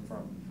everything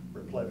from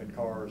repleving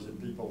cars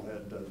that people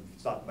had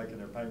stopped making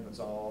their payments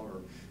on,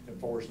 or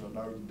enforcing a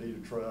note and deed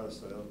of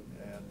trust.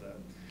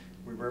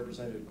 We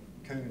represented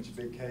Coons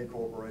Big K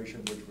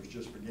Corporation, which was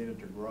just beginning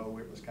to grow.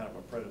 It was kind of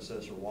a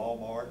predecessor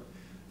Walmart.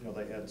 You know,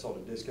 they had sort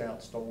of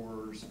discount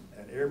stores,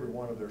 and every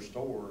one of their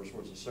stores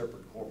was a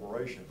separate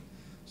corporation.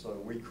 So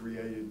we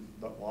created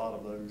a lot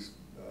of those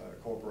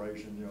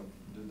corporations, you know,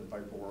 did the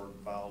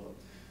paperwork, filed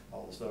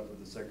all the stuff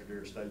with the Secretary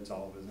of State's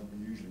office, and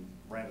we usually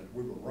ran it.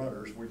 We were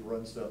runners. We'd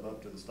run stuff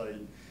up to the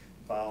state,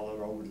 file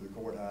it over to the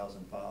courthouse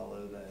and file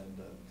it. And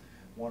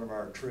one of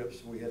our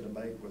trips we had to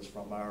make was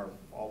from our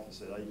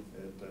office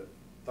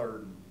at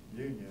 3rd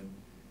Union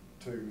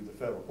to the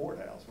federal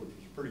courthouse, which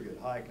was a pretty good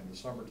hike in the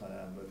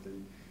summertime. But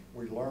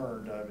we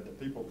learned, the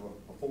people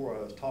before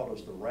us taught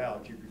us the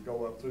route. You could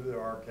go up through the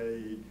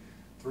arcade,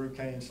 through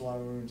Kane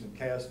Sloan's and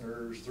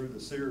Kastner's, through the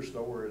Sears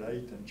store at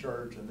 8th and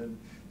Church, and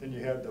then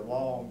you had the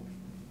long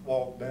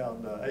walk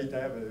down 8th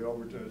Avenue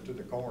over to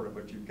the corner.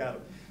 But you kind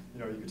of, you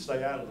know, you could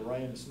stay out of the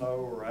rain and snow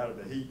or out of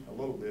the heat a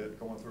little bit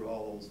going through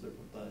all those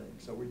different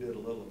things. So we did a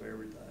little of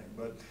everything.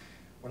 But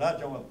when I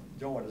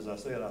joined, as I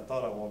said, I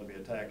thought I wanted to be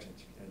a tax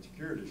and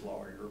securities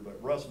lawyer,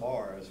 but Russ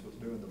Morris was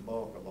doing the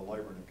bulk of the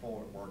labor and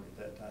employment work at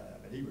that time,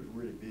 and he was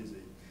really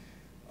busy.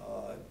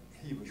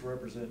 He was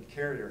representing,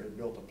 Carrier had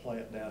built a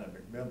plant down in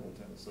McMinnville,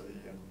 Tennessee,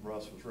 and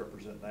Russ was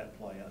representing that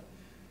plant.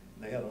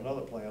 And they had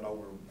another plant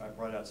over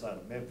right outside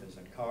of Memphis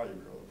in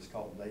Collierville. It was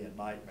called Day and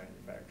Night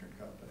Manufacturing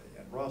Company.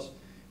 And Russ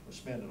was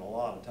spending a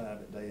lot of time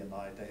at Day and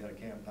Night. They had a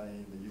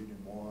campaign, the union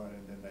won,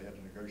 and then they had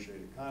to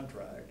negotiate a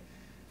contract.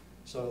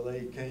 So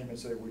they came and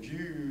said, would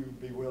you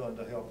be willing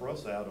to help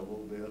Russ out a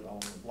little bit on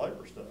the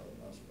labor stuff?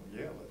 And I said,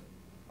 well, yeah,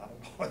 but I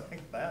don't know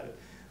anything about it.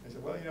 They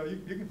said, well, you know,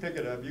 you can pick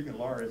it up, you can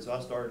learn it. So I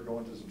started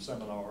going to some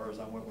seminars.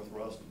 I went with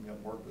Russ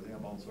and worked with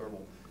him on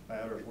several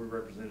matters. We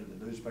represented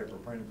the Newspaper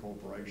Printing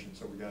Corporation,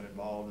 so we got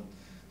involved in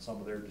some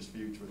of their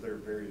disputes with their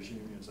various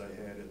unions they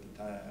had at the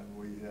time.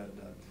 We had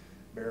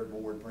Baird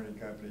Board Printing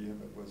Company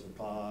was a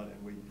client,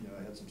 and we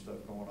had some stuff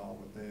going on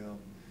with them.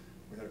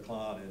 We had a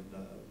client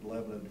in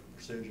Lebanon,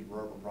 Precision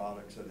Rubber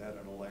Products, that had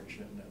an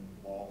election and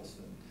lost,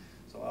 and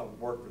so I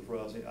worked with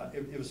Russ.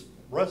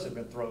 Russ had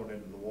been thrown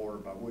into the water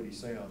by Woody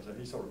Sims, and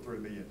he sort of threw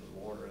me into the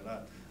water, and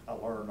I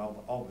learned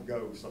on the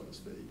go, so to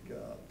speak.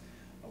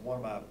 One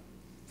of my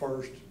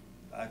first,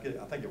 I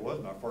think it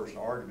was my first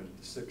argument at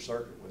the Sixth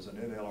Circuit, was an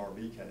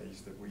NLRB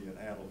case that we had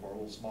handled for a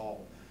little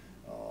small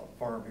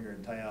firm here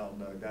in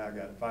town. A guy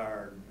got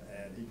fired,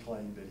 and he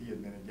claimed that he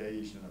had been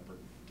engaged in a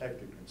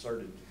protected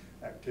concerted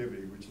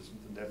activity, which is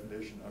the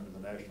definition under the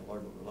National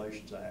Labor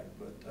Relations Act.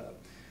 But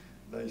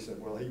they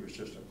said, well, he was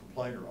just a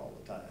complainer all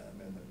the time,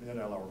 and the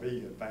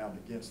NLRB had found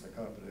against the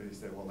company. They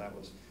said, well,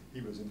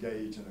 he was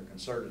engaged in a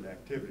concerted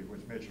activity,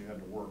 which meant you had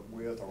to work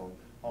with or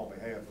on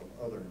behalf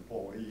of other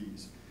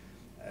employees.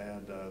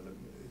 And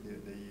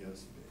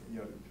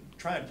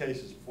trying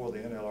cases before the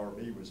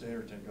NLRB was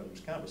interesting because it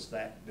was kind of a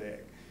stacked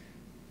deck.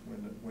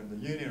 When the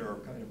union or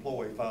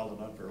employee filed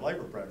an unfair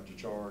labor practice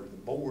charge, the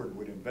board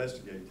would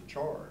investigate the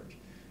charge.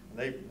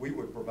 And we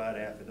would provide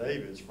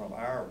affidavits from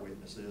our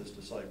witnesses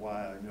to say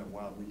why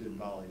we didn't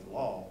violate the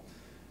law.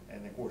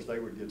 And of course, they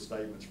would get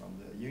statements from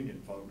the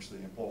union folks, the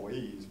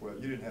employees. Well,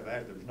 you didn't have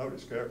there was no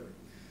discovery.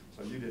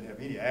 So you didn't have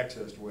any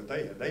access to what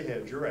they had. They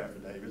had your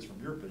affidavits from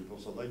your people,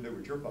 so they knew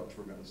what your folks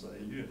were going to say.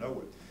 You didn't know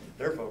what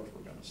their folks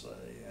were going to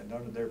say. And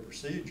under their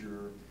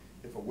procedure,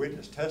 if a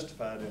witness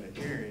testified in a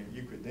hearing,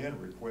 you could then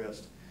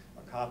request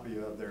a copy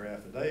of their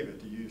affidavit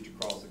to use to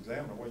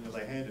cross-examine. Well,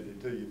 they handed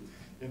it to you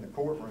in the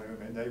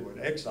courtroom, and they would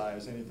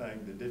excise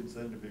anything that didn't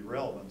seem to be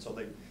relevant. So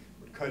they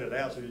would cut it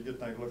out so you get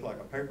things look like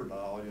a paper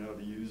doll,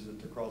 to use it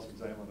to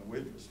cross-examine the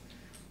witness.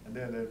 And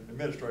then the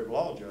administrative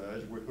law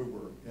judge, who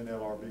were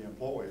NLRB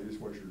employees,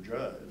 was your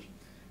judge.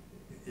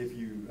 If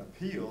you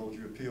appealed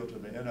to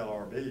the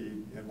NLRB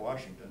in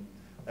Washington.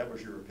 That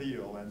was your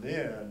appeal. And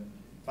then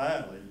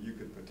finally, you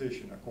could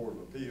petition a court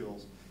of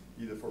appeals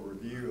either for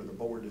review of the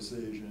board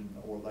decision,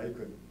 or they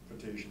could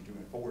petition to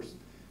enforce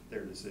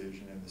their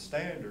decision. And the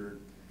standard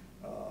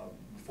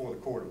before the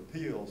Court of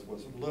Appeals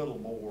was a little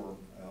more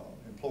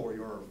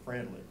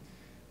employer-friendly.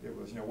 It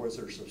was, was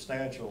there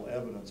substantial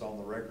evidence on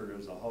the record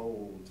as a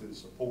whole to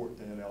support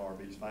the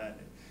NLRB's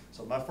finding?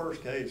 So my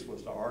first case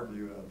was to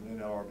argue an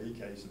NLRB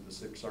case at the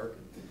Sixth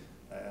Circuit.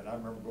 And I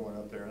remember going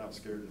up there, and I was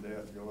scared to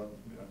death to go up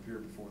here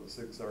before the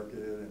Sixth Circuit.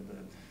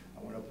 And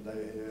I went up the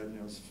day ahead,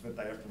 spent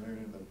the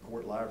afternoon in the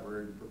court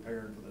library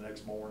preparing for the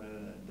next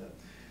morning.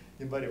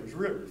 But it was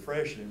really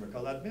refreshing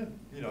because I'd been,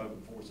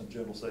 before some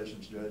general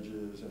sessions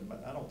judges, and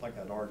I don't think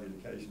I'd argued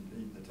a case in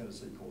even the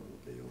Tennessee Court of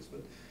Appeals.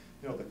 But,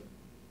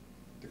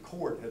 the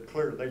court had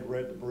clearly, they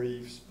read the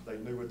briefs, they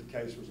knew what the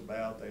case was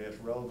about, they asked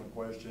relevant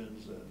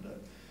questions, and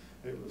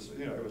it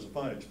was a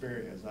fun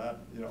experience.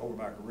 Over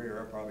my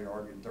career, I probably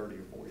argued 30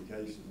 or 40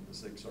 cases in the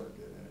Sixth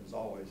Circuit, and it was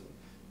always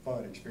a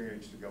fun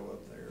experience to go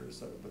up there.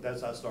 So, but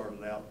I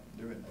started out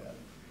doing that.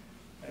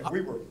 And we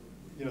were,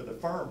 the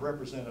firm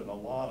represented a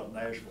lot of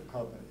Nashville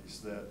companies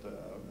that,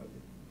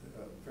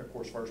 of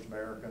course, First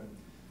American,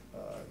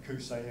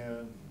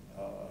 Kusan,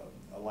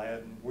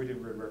 Aladdin. We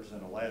didn't really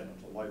represent Aladdin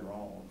until later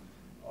on.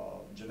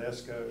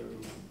 Genesco,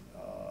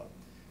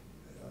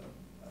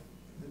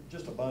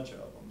 just a bunch of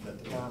them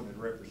that the firm had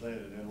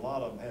represented, and a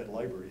lot of them had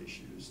labor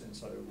issues, and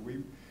so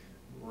we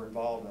were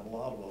involved in a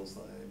lot of those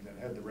things and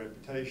had the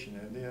reputation.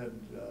 And then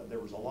there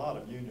was a lot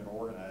of union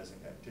organizing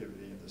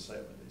activity in the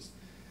 70s.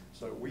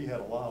 So we had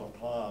a lot of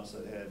clients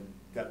that had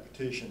got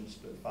petitions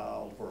that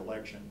filed for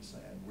elections,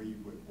 and we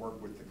would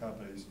work with the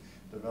companies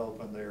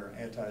developing their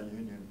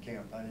anti-union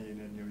campaign,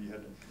 and you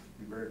had to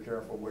be very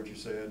careful what you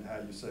said and how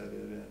you said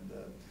it.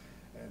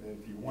 And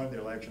if you won the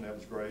election, that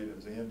was great. It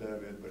was the end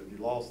of it. But if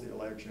you lost the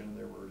election,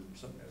 there were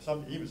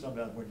even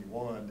sometimes when you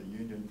won, the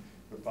union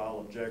would file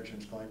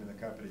objections claiming the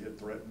company had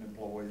threatened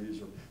employees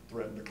or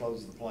threatened to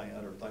close the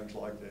plant or things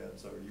like that.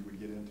 So you would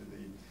get into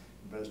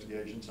the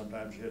investigation.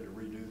 Sometimes you had to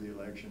redo the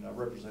election. I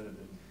represented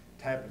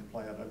the Tappan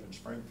plant up in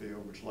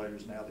Springfield, which later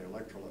is now the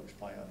Electrolux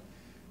plant.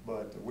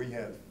 But we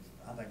had,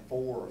 I think,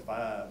 4 or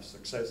 5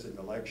 successive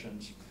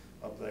elections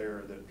up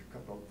there that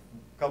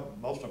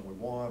most of them we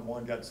won.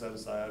 One got set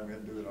aside, we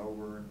had to do it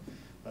over and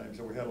things.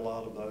 So we had a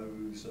lot of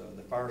those.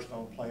 The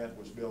Firestone plant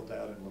was built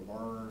out in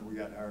Laverne. We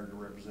got hired to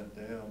represent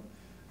them.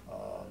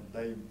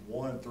 They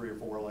won 3 or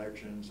 4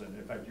 elections, and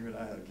in fact, you and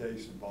I had a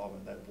case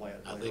involving that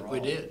plant later on. I think we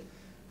did.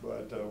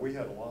 But we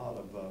had a lot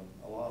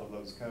of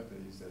those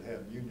companies that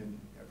had union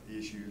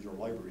issues or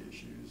labor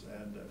issues,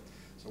 and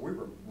so we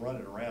were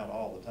running around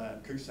all the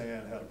time.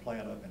 Kusan had a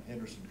plant up in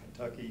Henderson,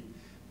 Kentucky,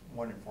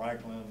 one in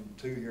Franklin,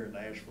 2 here in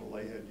Nashville.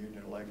 They had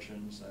union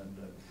elections, and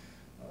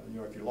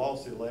if you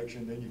lost the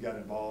election, then you got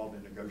involved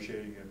in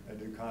negotiating a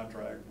new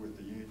contract with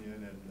the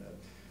union, and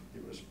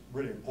it was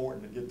really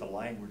important to get the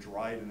language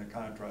right in the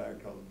contract,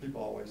 because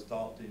people always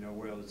thought,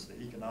 well, it's the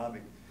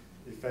economic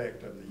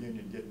effect of the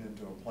union getting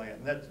into a plant,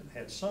 and that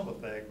had some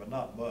effect, but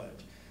not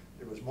much.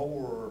 It was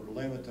more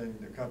limiting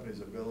the company's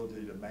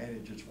ability to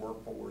manage its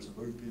workforce and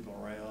move people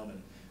around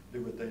and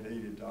do what they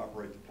needed to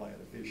operate the plant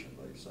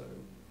efficiently. So,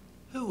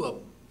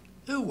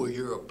 Who were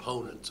your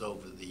opponents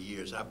over the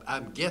years?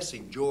 I'm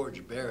guessing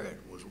George Barrett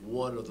was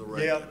one of the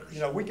Yeah, regulars. you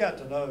know, we got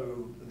to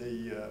know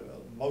the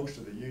most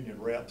of the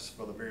union reps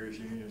for the various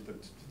unions. The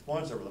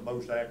ones that were the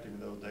most active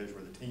in those days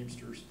were the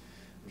Teamsters.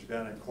 There was a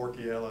guy named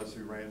Corky Ellis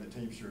who ran the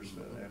Teamsters,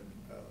 and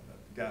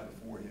a guy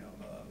before him,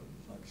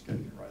 I'm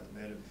escaping right at the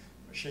minute,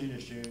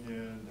 Machinist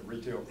Union, the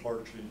Retail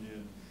Clerks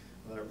Union,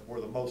 they were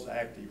the most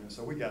active. And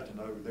so we got to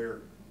know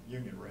their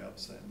union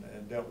reps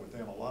and dealt with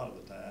them a lot of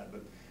the time.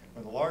 But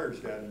when the lawyers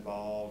got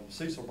involved,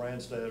 Cecil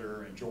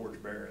Branstetter and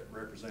George Barrett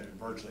represented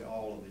virtually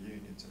all of the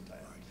unions in town.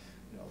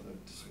 You know,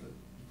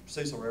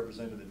 Cecil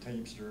represented the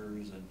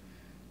Teamsters, and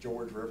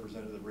George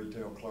represented the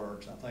retail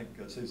clerks. I think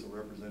Cecil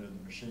represented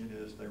the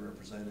machinists. They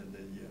represented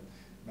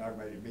the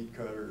amalgamated meat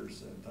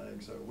cutters and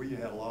things. So we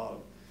had a lot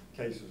of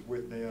cases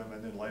with them.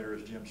 And then later,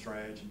 as Jim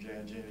Strange and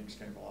Jan Jennings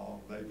came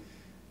along,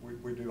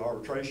 we do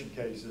arbitration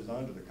cases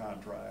under the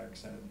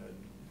contracts. And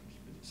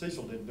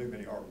Cecil didn't do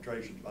many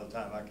arbitrations by the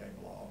time I came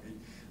along.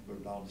 He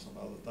moved on to some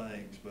other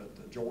things.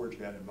 But George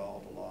got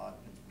involved a lot,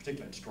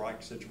 particularly in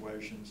strike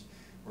situations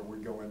where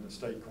we'd go into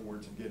state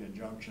courts and get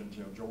injunctions.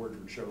 You know, George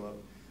would show up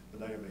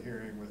the day of the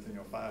hearing with, you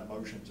know, 5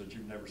 motions that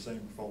you've never seen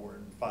before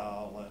and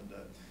file,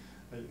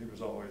 and he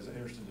was always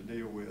interesting to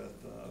deal with.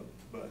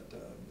 But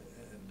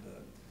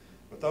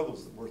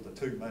those were the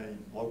 2 main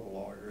local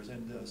lawyers,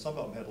 and some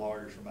of them had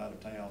lawyers from out of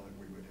town that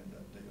we would end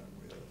up dealing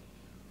with.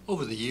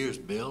 Over the years,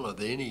 Bill, are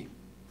there any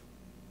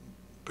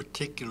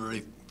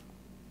particularly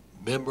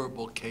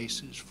memorable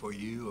cases for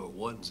you, or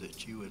ones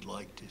that you would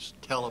like to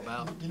tell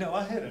about? You know,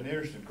 I had an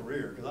interesting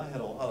career because I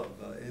had a lot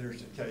of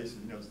interesting cases.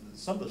 You know,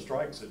 some of the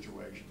strike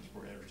situations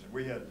were interesting.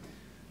 We had,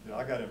 you know,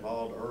 I got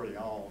involved early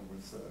on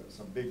with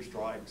some big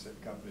strikes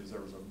at companies. There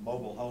was a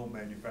mobile home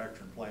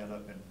manufacturing plant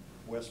up in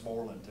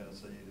Westmoreland,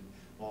 Tennessee,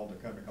 that belonged to a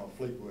company called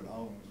Fleetwood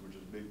Homes, which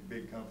is a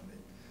big company.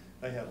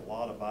 They had a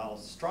lot of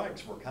violence.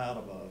 Strikes were kind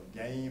of a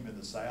game in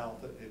the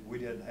South. We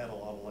hadn't had a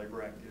lot of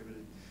labor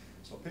activity.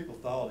 So people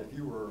thought if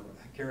you were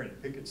carrying a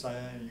picket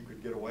sign, you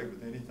could get away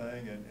with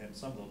anything, and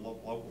some of the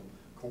local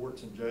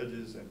courts and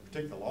judges, and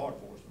particularly law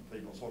enforcement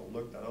people, sort of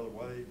looked that other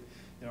way.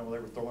 You know, they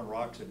were throwing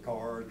rocks at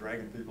cars,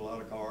 dragging people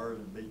out of cars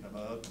and beating them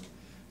up, and,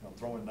 you know,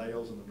 throwing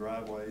nails in the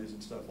driveways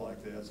and stuff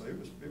like that. So it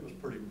was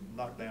pretty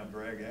knock down,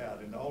 drag out.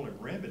 And the only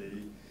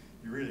remedy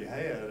you really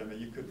had, I mean,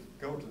 you could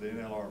go to the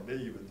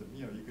NLRB, but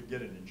you know, you could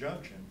get an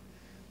injunction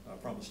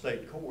from the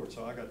state court.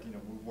 So I got, you know,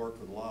 we worked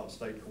with a lot of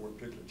state court,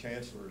 particularly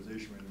chancellors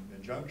issuing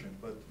injunctions,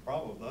 but the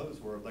problem with those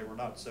were they were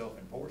not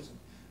self-enforcing.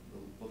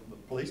 The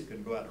police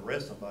couldn't go out and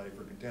arrest somebody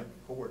for contempt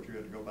of court. You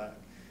had to go back,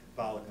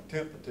 file a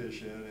contempt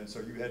petition, and so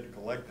you had to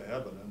collect the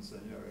evidence.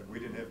 And, you know, we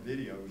didn't have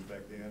videos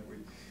back then. We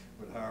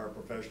would hire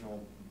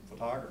professional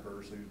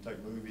photographers who would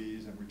take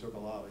movies, and we took a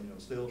lot of, you know,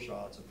 still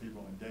shots of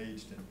people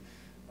engaged in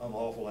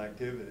unlawful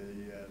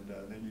activity,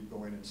 and then you'd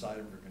go in and cite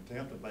them for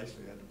contempt, and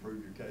basically had to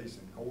prove your case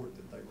in court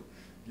that they were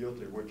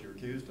guilty of what you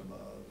accused them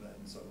of.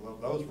 And so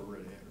those were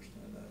really interesting.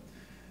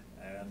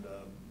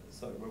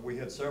 So we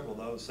had several of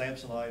those.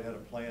 Samsonite had a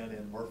plant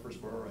in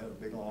Murfreesboro, had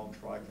a big long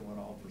strike that went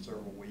on for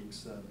several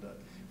weeks, and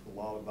a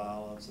lot of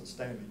violence. And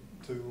Stanley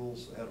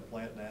Tools had a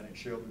plant down in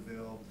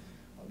Shelbyville,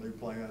 a new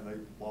plant. They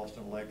lost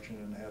an election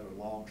and had a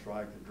long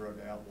strike that drug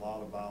out. A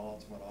lot of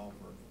violence went on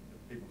for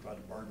people tried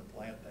to burn the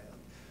plant down,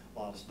 a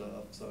lot of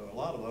stuff. So a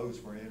lot of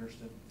those were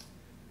interesting.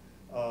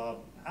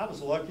 I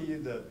was lucky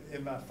that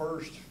in my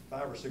first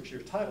 5 or 6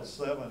 years, Title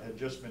VII had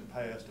just been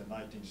passed in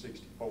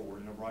 1964,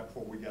 you know, right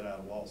before we got out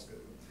of law school.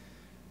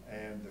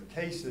 And the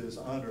cases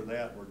under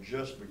that were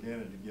just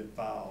beginning to get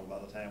filed by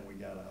the time we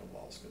got out of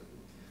law school.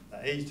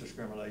 The Age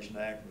Discrimination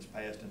Act was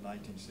passed in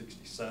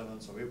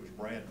 1967, so it was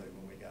brand new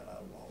when we got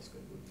out of law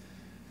school.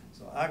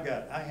 So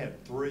I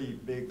had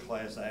 3 big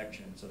class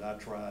actions that I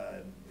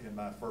tried in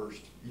my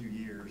first few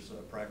years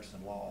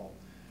practicing law.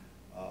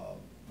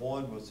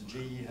 One was the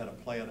GE had a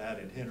plant out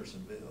in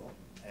Hendersonville,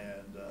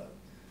 and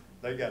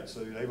they got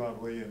sued. Avon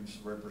Williams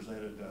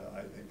represented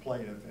a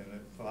plaintiff, and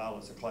it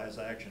filed as a class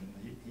action.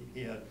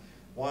 He had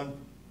one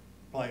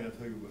plaintiff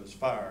who was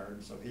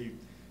fired, so he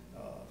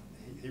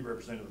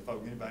represented the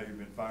folk, anybody who'd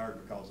been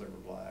fired because they were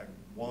black.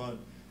 One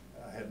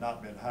had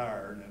not been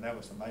hired, and that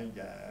was the main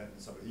guy, and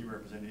so he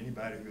represented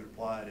anybody who had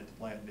applied at the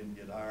plant and didn't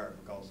get hired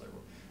because they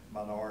were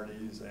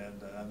minorities, and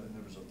then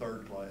there was a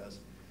third class.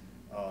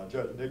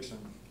 Judge Nixon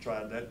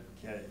tried that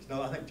case.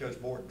 No, I think Judge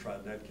Morton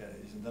tried that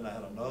case. And then I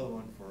had another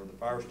one for the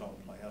Firestone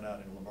plant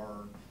out in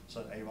Laverne.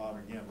 So Avon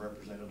again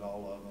represented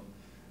all of them.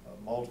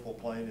 Multiple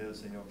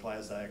plaintiffs, you know,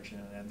 class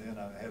action. And then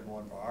I had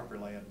one for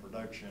Opryland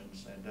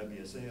Productions and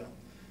WSM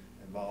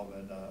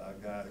involving a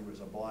guy who was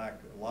a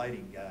black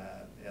lighting guy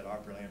at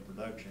Opryland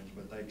Productions,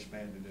 but they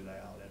expanded it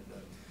out.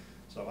 And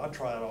so I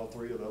tried all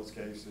 3 of those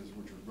cases,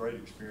 which was a great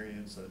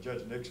experience.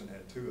 Judge Nixon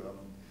had 2 of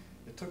them.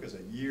 It took us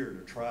a year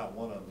to try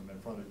one of them in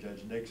front of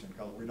Judge Nixon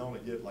because we'd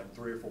only get like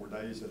 3 or 4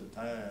 days at a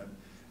time.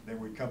 Then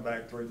we'd come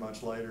back 3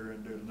 months later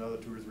and do another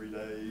 2 or 3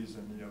 days,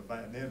 and you know,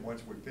 and then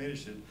once we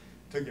finished it, it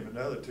took him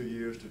another 2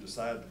 years to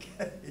decide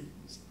the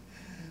case.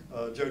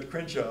 Judge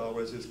Crenshaw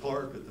was his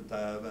clerk at the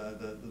time,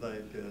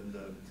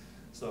 and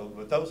So,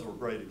 but those were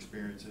great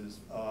experiences.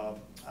 I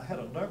had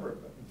a number of,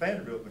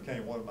 Vanderbilt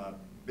became one of my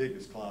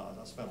biggest clients.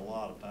 I spent a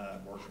lot of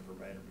time working for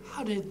Vanderbilt.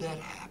 How did that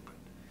happen?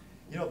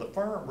 You know, the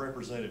firm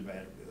represented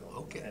Vanderbilt.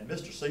 Okay. And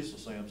Mr. Cecil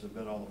Sims had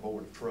been on the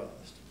board of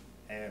trust.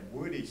 And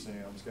Woody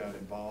Sims got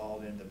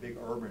involved in the big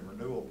urban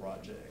renewal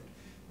project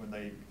when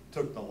they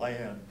took the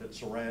land that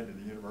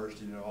surrounded the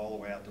university, you know, all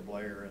the way out to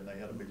Blair, and they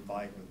had a big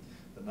fight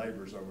with the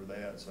neighbors over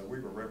that. So we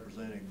were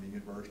representing the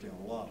university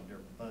on a lot of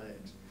different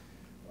things.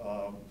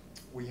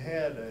 We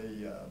had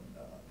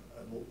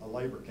a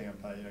labor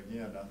campaign.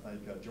 Again, I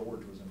think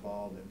George was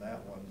involved in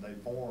that one. They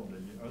formed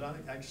a, I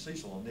think actually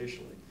Cecil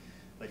initially,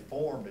 they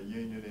formed a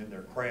union in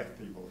their craft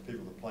people, the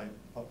people that play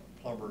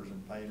plumbers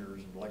and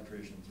painters and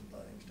electricians and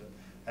things,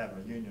 to have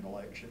a union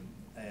election.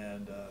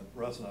 And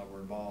Russ and I were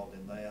involved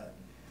in that.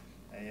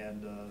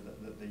 And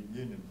the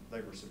union,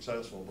 they were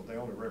successful, but they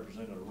only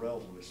represented a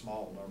relatively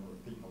small number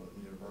of people at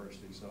the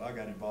university. So I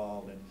got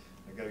involved in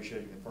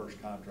negotiating the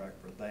first contract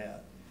for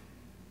that.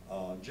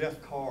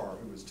 Jeff Carr,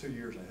 who was 2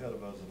 years ahead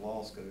of us in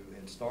law school,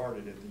 had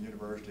started at the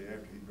university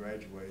after he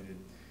graduated,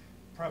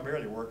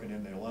 primarily working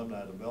in the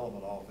alumni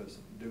development office,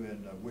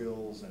 doing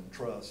wills and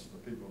trusts for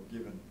people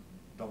giving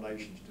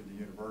donations to the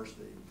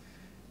university.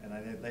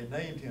 And they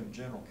named him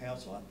general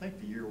counsel, I think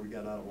the year we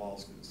got out of law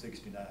school,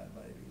 69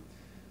 maybe.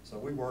 So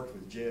we worked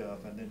with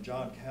Jeff, and then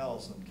John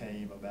Callison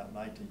came about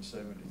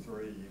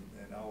 1973,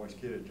 and I always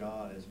kidded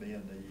John as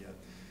being the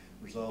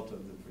result of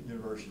the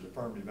university's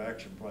affirmative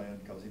action plan,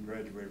 because he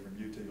graduated from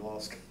UT Law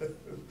School.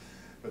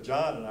 But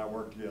John and I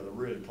worked together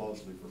really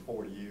closely for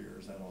 40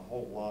 years and a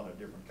whole lot of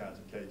different kinds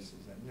of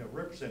cases. And, you know,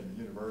 representing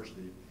the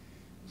university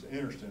was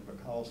interesting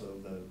because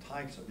of the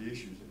types of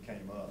issues that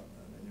came up.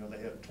 And, you know,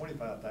 they had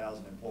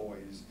 25,000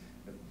 employees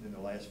in the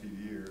last few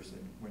years,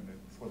 and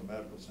before the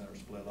medical center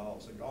split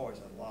off, so you always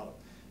had a lot of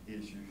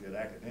issues. You had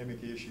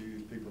academic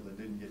issues, people that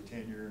didn't get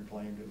tenure and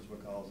claimed it was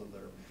because of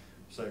their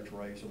sex,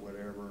 race, or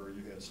whatever.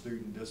 You had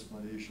student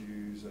discipline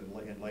issues, and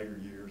in later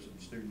years,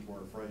 students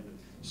weren't afraid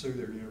to sue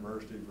their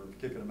university for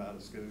kicking them out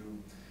of school.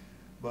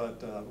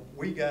 But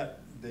we got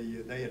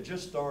they had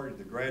just started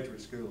the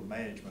Graduate School of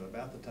Management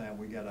about the time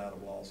we got out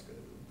of law school.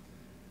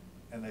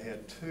 And they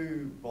had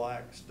 2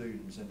 black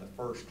students in the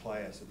first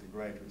class at the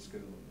Graduate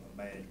School of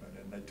Management,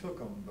 and they took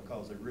them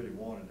because they really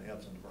wanted to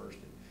have some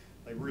diversity.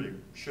 They really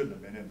shouldn't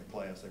have been in the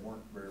class. They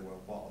weren't very well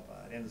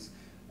qualified.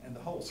 And the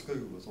whole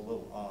school was a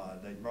little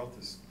odd. They brought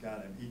this guy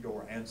named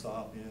Igor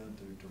Ansop in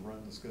to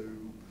run the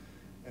school,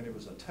 and it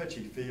was a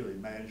touchy-feely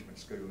management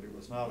school. It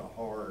was not a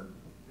hard,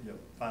 you know,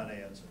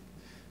 finance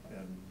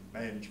and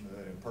management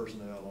and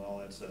personnel and all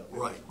that stuff. It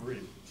was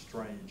really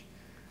strange.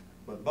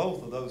 But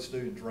both of those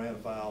students ran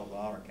afoul of the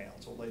Honor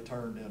Council. They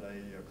turned in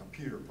a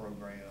computer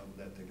program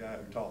that the guy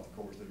who taught the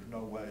course, there's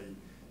no way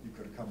you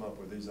could have come up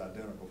with these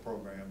identical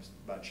programs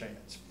by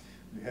chance.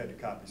 You had to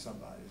copy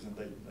somebody's, and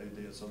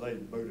they did. So they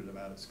booted them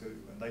out of school,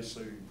 and they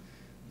sued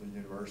the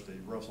university.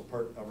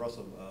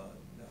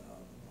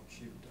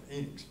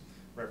 Enix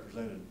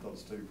represented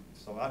those 2.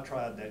 So I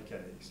tried that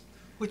case.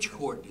 Which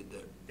court did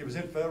that? It was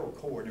in federal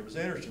court. It was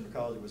interesting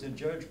because it was in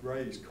Judge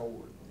Gray's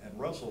court, and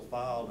Russell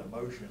filed a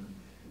motion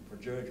for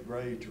Judge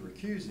Gray to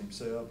recuse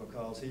himself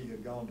because he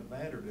had gone to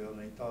Vanderbilt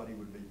and he thought he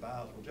would be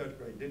biased. Well, Judge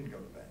Gray didn't go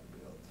to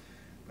Vanderbilt,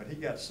 but he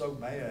got so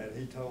mad,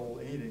 he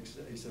told Enix,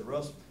 he said,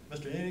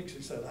 Mr. Enix,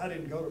 he said, I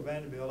didn't go to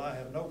Vanderbilt. I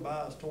have no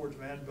bias towards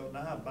Vanderbilt.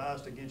 Now I'm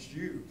biased against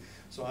you.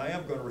 So I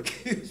am going to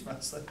recuse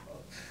myself.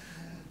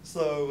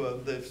 So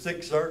the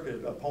Sixth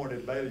Circuit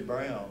appointed Bailey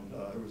Brown,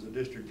 who was a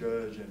district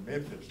judge in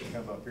Memphis, to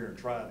come up here and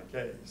try the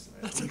case.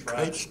 And that's a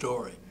great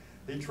story.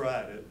 He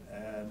tried it,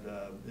 and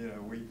you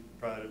know, we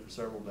tried it for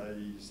several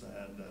days,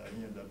 and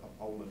he ended up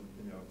holding,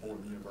 you know,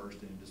 for the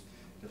university and just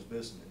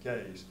dismissing the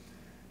case.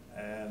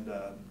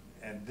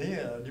 And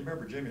then, you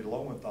remember Jimmy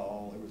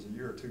Lowenthal, who was a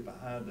year or 2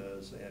 behind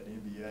us at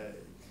MBA.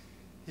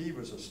 He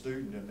was a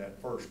student in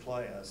that first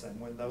class, and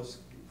when those,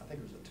 I think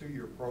it was a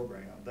 2-year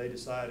program, they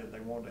decided they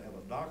wanted to have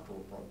a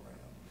doctoral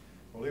program.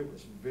 Well, it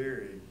was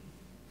very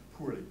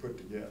poorly put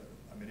together.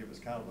 I mean, it was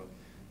kind of a,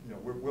 you know,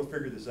 we'll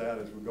figure this out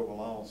as we go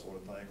along sort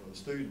of thing. Well, the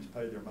students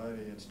paid their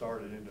money and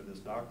started into this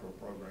doctoral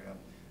program,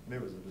 and it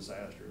was a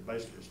disaster. It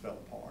basically just fell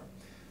apart.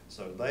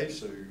 So they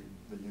sued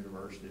the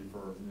university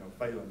for, you know,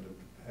 failing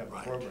to have the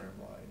program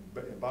right.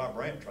 And Bob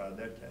Brandt tried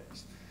that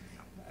case.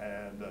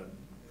 And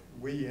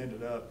we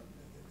ended up,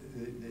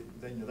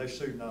 they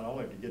sued not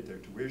only to get their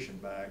tuition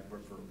back, but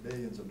for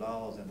millions of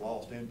dollars in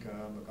lost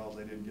income because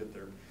they didn't get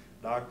their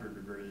doctorate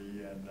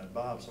degree. And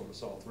Bob sort of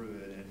saw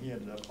through it, and he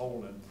ended up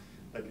holding,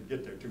 they could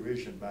get their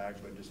tuition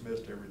back, but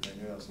dismissed everything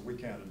else. So we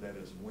counted that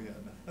as a win.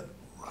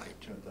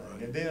 Right.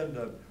 And then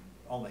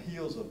on the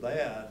heels of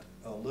that,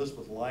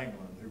 Elizabeth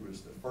Langland, who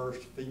was the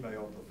first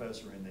female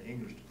professor in the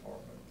English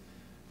department,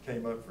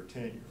 came up for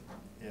tenure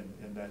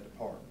in that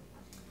department.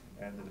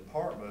 And the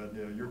department,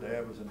 you know, your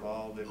dad was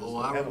involved. It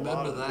was, I had a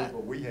lot remember of that.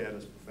 people we had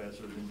as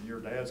professors, and your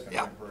dad's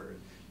contemporary.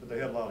 But they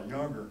had a lot of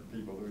younger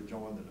people who had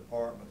joined the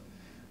department.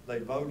 They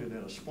voted in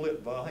a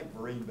split vote. I think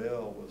Maureen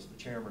Bell was the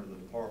chairman of the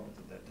department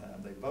at that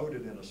time. They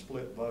voted in a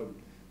split vote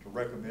to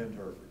recommend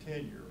her for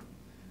tenure.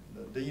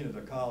 the dean of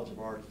the College of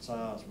Arts and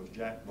Science was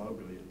Jack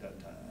Vogeley at that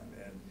time,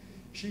 and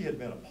she had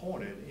been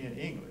appointed in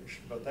English,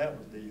 but that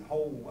was the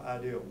whole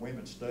idea of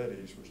women's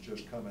studies was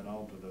just coming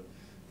onto the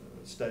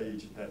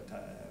stage at that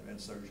time, and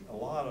so a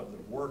lot of the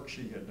work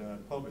she had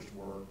done, published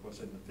work, was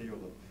in the field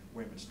of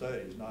women's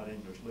studies, not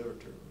English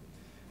literature.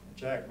 And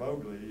Jack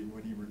Vogeley,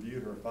 when he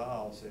reviewed her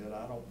file, said,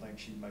 "I don't think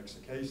she makes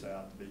the case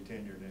out to be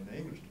tenured in the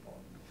English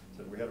department."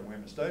 Said, "We had a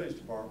women's studies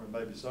department,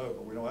 maybe so,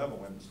 but we don't have a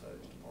women's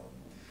studies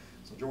department."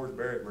 So George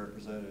Barrett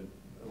represented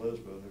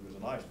Elizabeth, who was a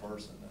nice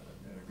person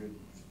and a good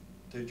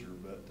teacher,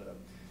 but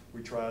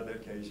we tried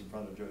that case in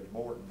front of Judge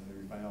Morton,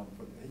 who found,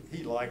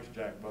 he liked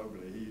Jack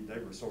Vogeley. They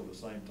were sort of the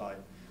same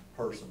type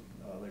person.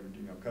 They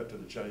were, cut to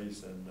the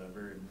chase and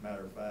very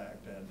matter of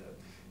fact, and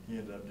he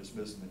ended up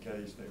dismissing the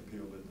case. They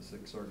appealed it, the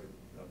Sixth Circuit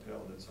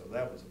upheld it, so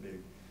that was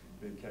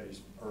a big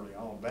case early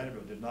on.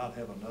 Vanderbilt did not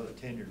have another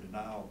tenure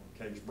denial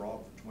case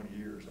brought for 20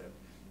 years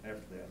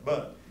after that,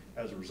 but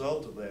as a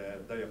result of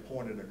that, they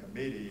appointed a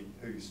committee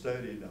who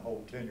studied the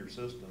whole tenure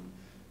system,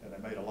 and they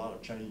made a lot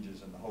of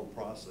changes in the whole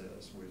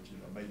process, which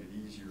made it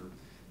easier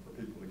for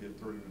people to get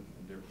through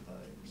and different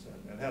things,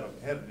 and had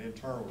an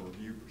internal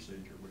review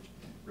procedure, which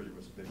really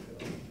was a big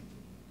help.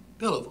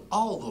 Bill, of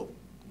all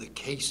the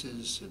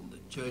cases and the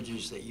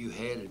judges that you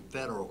had in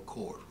federal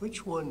court,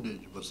 which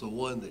one was the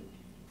one that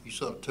you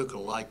sort of took a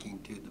liking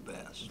to the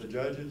best? The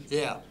judges?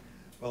 Yeah.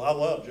 Well, I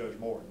love Judge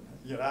Morton.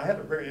 I had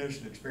a very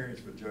interesting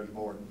experience with Judge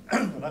Morton.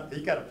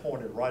 He got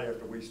appointed right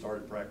after we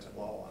started practicing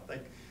law. I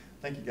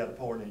think he got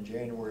appointed in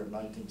January of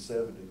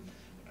 1970.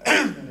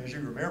 And as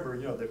you remember,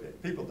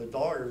 the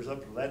lawyers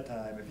up to that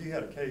time, if you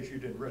had a case you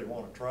didn't really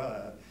want to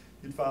try,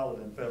 you'd file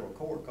it in federal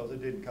court because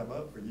it didn't come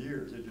up for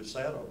years. It just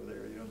sat over there.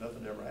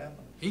 Nothing ever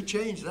happened. He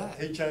changed that.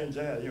 He changed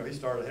that. He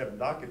started having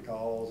docket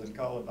calls and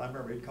calling. I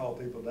remember he'd call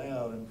people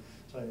down and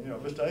say,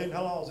 "Mr. Aiden,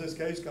 how long is this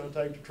case going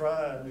to take to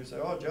try?" And he'd say,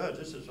 "Oh, Judge,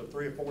 this is a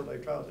 3 or 4 day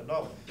trial." I said,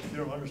 "No, you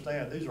don't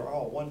understand. These are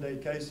all 1 day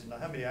cases. Now,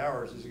 how many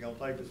hours is it going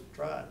to take us to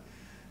try?"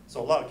 So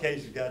a lot of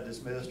cases got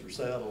dismissed or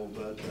settled,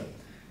 but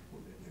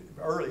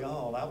early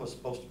on, I was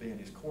supposed to be in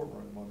his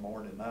courtroom one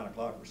morning at 9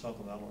 o'clock or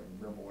something. I don't even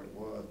remember what it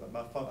was,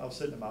 but I was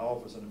sitting in my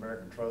office in the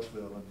American Trust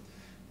Building.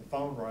 The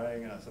phone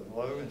rang, and I said,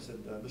 "Hello," and said,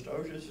 "Mr.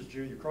 Ozier, this is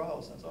Julia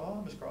Cross." I said,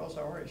 "Oh, Miss Cross,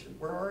 how are you?" She said,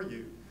 "Where are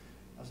you?"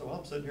 I said, "Well,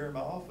 I'm sitting here in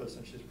my office."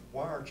 And she said,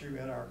 "Why aren't you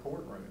in our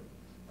courtroom?"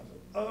 I said,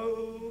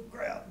 "Oh,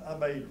 crap." I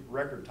made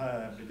record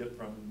time to get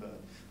from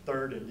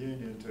 3rd and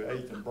Union to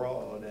 8th and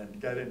Broad, and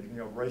got in,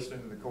 raced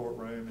into the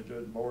courtroom, and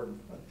Judge Morton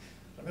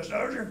said, "Mr.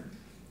 Ozier,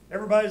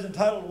 everybody's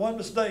entitled to one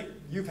mistake.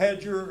 You've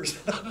had yours."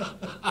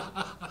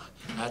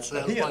 That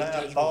sounds he and like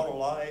I Judge thought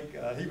Morton.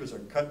 alike. He was a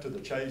cut to the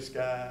chase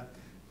guy,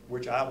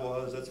 which I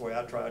was. That's the way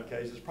I tried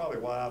cases. Probably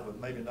why I was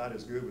maybe not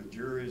as good with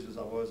juries as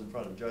I was in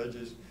front of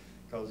judges,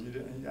 because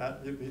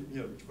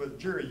with a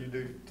jury you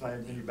do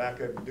things and you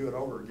back up and do it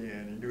over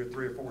again, and you do it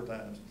 3 or 4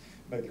 times,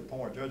 make your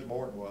point. Judge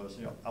Morton was,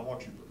 "I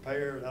want you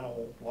prepared. I don't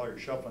want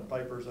lawyers shuffling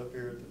papers up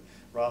here at the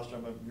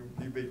rostrum.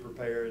 You be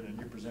prepared and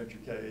you present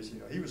your case."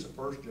 He was the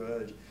first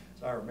judge,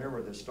 so I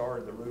remember, that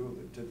started the rule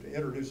that to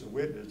introduce a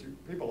witness.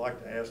 People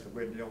like to ask the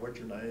witness, "What's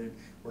your name?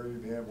 Where have you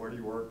been? Where do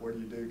you work? What do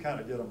you do?" Kind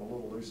of get them a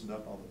little loosened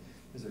up on it.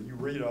 He said, "You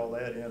read all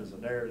that in as a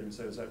narrative and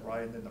say, is that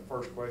right?" And then the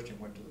first question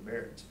went to the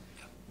merits,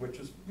 which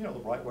is, the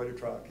right way to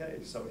try a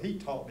case. So he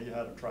taught me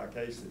how to try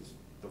cases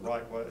the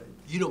right way.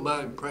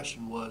 My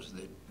impression was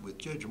that with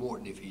Judge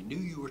Morton, if he knew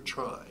you were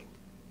trying,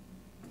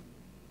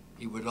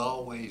 he would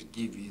always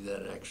give you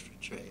that extra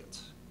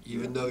chance,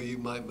 even though you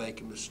might make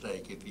a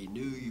mistake, if he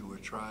knew you were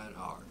trying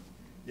hard.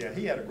 Yeah,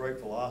 he had a great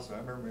philosophy. I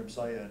remember him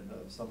saying,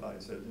 somebody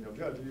said,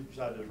 "Judge, you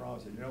decided this wrong."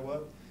 I said, "You know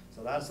what?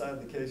 So I decided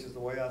the cases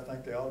the way I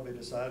think they ought to be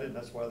decided, and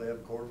that's why they have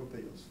a court of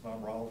appeals. If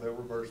I'm wrong, they'll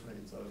reverse me."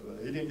 So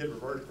he didn't get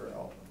reversed very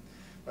often.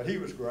 But he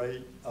was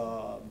great.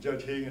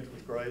 Judge Higgins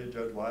was great.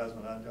 Judge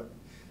Wiseman.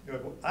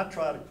 I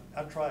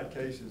tried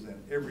cases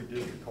in every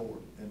district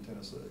court in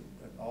Tennessee,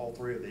 all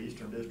 3 of the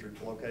Eastern District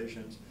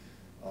locations,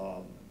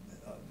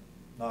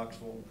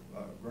 Knoxville,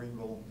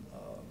 Greenville,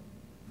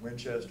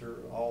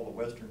 Winchester, all the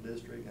Western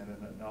District,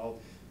 and all,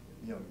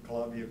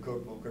 Columbia,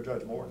 Cookville.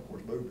 Judge Morton, of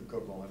course, moved to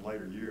Cookville in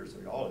later years,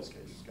 so all his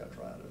cases got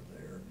tried up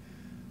there.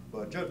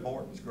 But Judge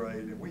Morton was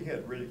great, and we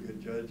had really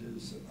good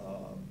judges.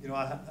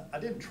 I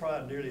didn't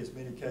try nearly as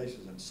many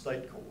cases in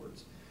state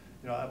courts.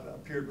 I've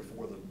appeared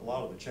before a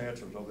lot of the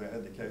chancellors over there. I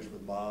had the case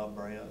with Bob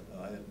Brandt.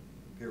 I had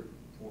appeared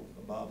before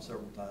Bob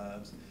several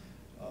times.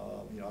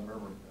 I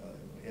remember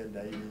Ed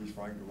Davies,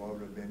 Frank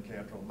DeWoda, Ben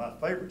Cantrell. My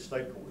favorite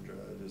state court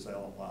judge is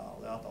Ellen Lyle.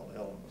 I thought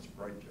Ellen was a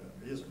great judge.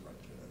 He is a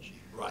great judge.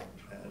 Right.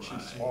 And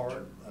she's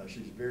smart.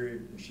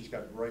 She's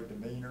got great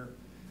demeanor.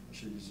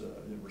 She's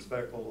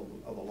respectful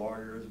of the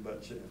lawyers,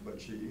 but she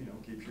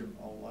keeps you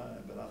on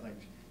line. But I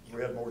think if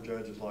we had more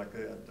judges like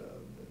that,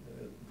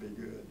 it'd be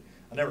good.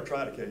 I never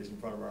tried a case in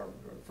front of our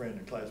friend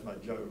and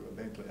classmate Joe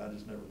Binkley. I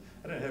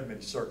didn't have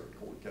many circuit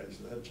court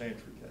cases. I had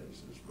chancery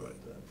cases,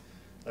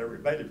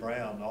 but Betty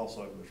Brown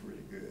also was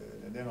really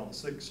good. And then on the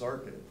Sixth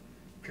Circuit,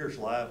 Pierce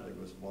Lively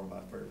was one of my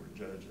favorite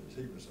judges.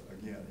 He was,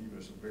 again, he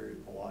was very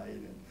polite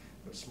and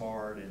but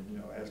smart, and you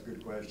know, asked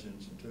good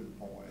questions and to the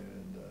point.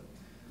 And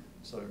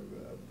so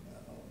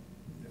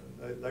you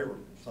know, they were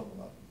some of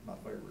my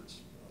favorites.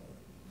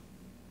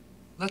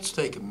 Let's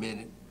take a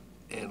minute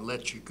and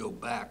let you go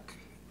back.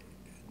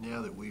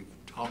 Now that we've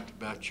talked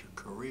about your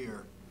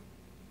career,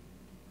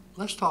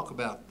 let's talk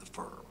about the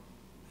firm.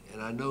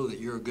 And I know that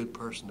you're a good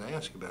person to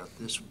ask about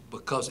this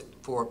because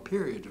for a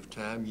period of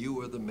time you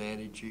were the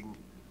managing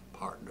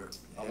partner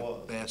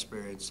at Bass,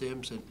 Berry &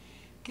 Sims. And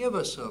give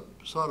us a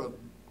sort of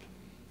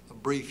a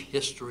brief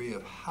history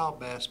of how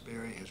Bass,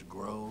 Berry has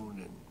grown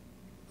and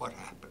what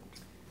happened.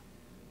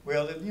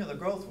 Well, you know, the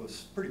growth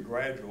was pretty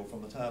gradual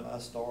from the time I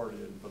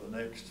started for the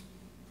next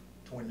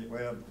 10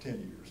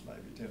 years,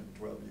 maybe 10,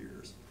 12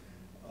 years.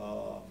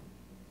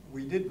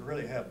 We didn't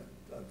really have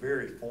a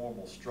very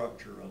formal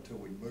structure until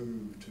we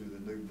moved to the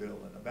new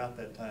building. About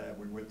that time,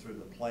 we went through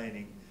the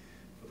planning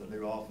for the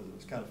new office. It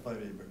was kind of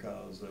funny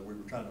because we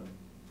were trying to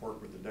work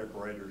with the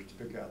decorators to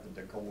pick out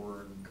the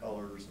decor and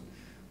colors and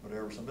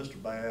whatever. So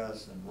Mr.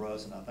 Bass and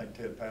Russ and I think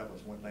Ted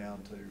Pappas went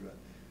down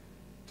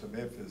to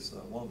Memphis.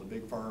 One of the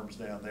big firms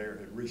down there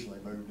had recently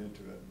moved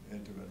into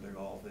a new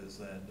office,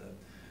 and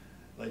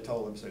they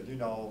told him, said, you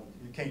know,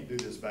 you can't do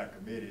this by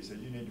committee. Said,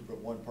 you need to put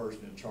one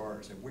person in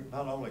charge. And we,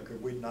 not only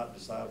could we not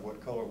decide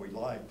what color we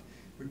liked,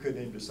 we couldn't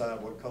even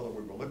decide what color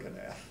we were looking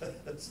at.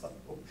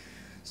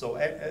 So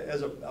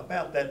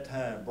about that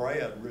time,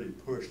 Brad really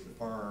pushed the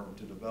firm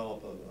to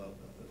develop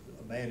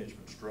a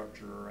management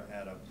structure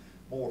and a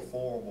more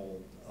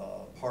formal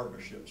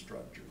partnership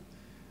structure.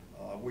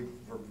 We,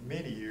 for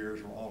many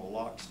years, were on a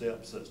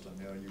lockstep system.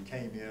 You know, you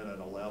came in at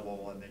a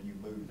level and then you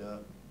moved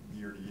up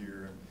year to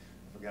year. And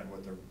I forgot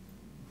what their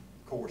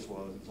course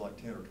was. It was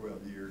like 10 or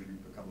 12 years, you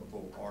become a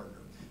full partner,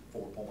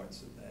 4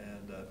 points.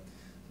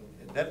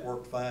 And that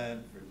worked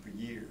fine for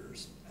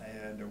years.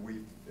 And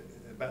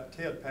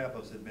Ted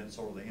Pappas had been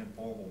sort of the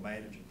informal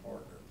managing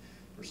partner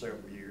for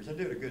several years and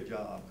did a good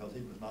job because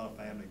he was not a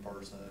family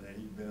person, and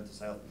he'd been at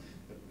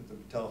the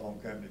telephone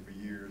company for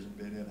years and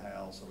been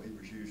in-house, so he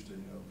was used to, you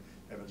know,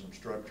 having some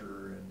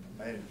structure and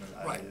management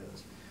ideas.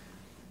 Right.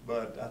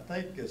 But I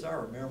think, as I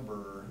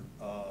remember,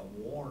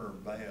 Warner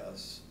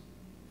Bass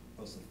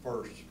was the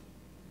first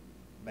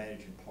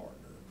managing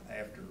partner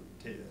after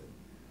Ted.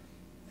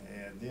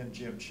 And then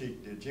Jim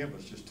Cheek did. Jim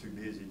was just too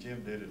busy.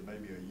 Jim did it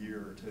maybe a year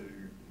or two.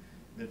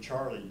 Then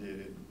Charlie did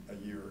it a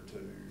year or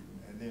two.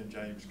 And then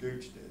James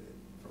Gooch did it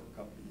for a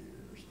couple of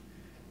years.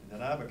 And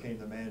then I became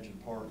the managing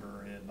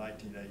partner in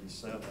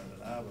 1987,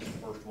 and I was the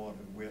first one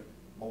who went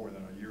more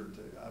than a year or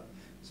two. I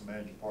was a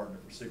managing partner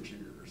for 6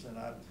 years. And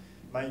I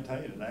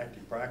maintained an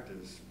active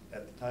practice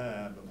at the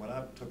time, but when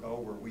I took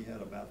over, we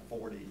had about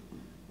 40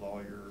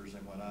 lawyers,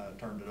 and when I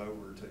turned it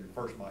over to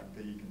first Mike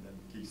Peake and then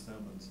Keith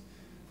Simmons,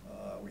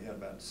 we had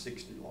about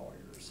 60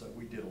 lawyers. So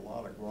we did a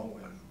lot of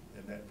growing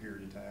in that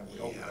period of time. We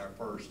opened our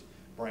first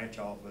branch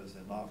office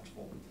in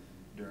Knoxville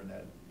during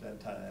that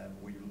time.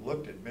 We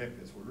looked at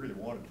Memphis. We really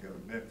wanted to go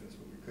to Memphis,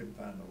 but we couldn't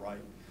find the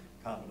right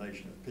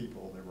combination of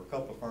people. There were a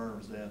couple of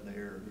firms down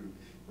there who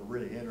were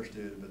really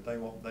interested, but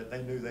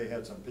they knew they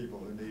had some people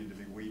who needed to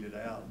be weeded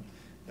out.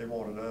 They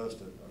wanted us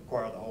to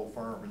acquire the whole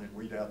firm and then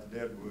weed out the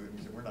deadwood. And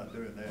we said, we're not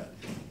doing that.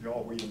 You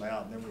all weed them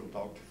out, and then we'll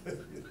talk to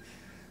you.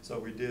 So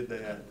we did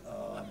that.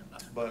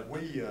 But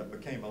we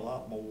became a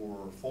lot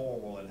more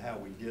formal in how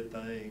we did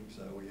things.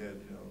 We had,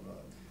 you know,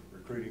 a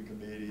recruiting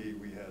committee.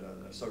 We had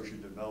an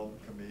associate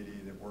development committee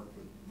that worked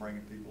with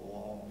bringing people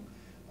along.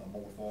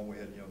 More formal. We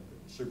had, you know,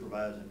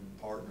 supervising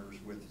partners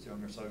with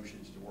young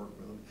associates to work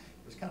with them.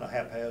 It was kind of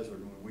haphazard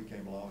when we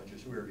came along. It's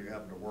just whoever you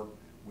happened to work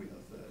with.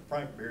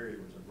 Frank Berry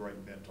was a great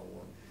mentor.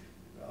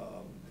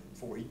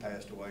 Before he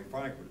passed away,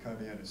 Frank would come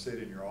in and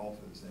sit in your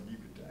office, and you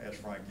could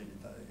ask Frank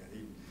anything, and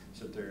he'd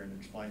sit there and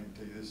explain it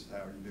to you. This is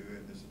how you do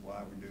it. This is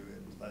why we do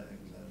it, and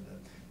things. And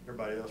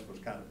everybody else was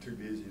kind of too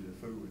busy to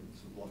fool it.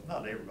 So,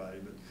 not everybody,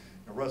 but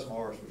you know, Russ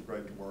Morris was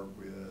great to work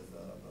with.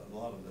 A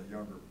lot of the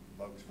younger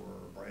folks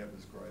were. Brad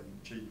was great.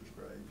 Chief was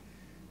great.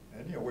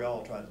 And you know, we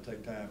all tried to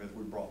take time as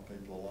we brought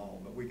people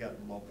along, but we got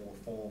a lot more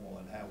formal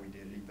in how we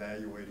did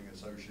evaluating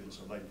associates,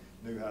 so they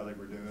knew how they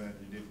were doing.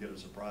 You didn't get a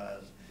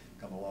surprise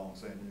come along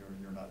saying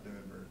you're not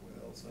doing very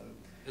well. So,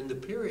 in the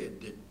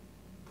period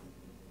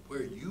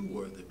where you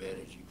were the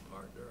managing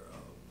partner,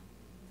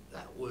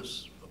 that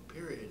was a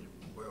period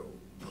where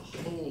the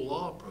whole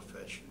law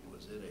profession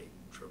was in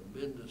a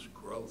tremendous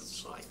growth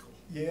cycle.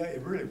 Yeah,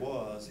 it really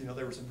was. You know,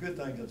 there were some good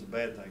things and some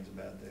bad things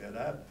about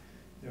that.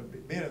 You know,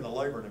 being in the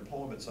labor and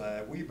employment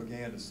side, we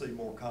began to see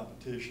more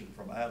competition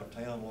from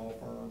out-of-town law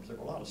firms. There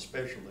were a lot of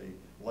specialty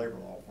labor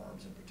law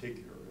firms in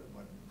particular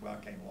when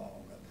I came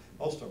along.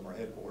 Most of them are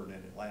headquartered in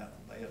Atlanta.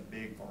 They had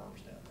big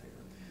firms down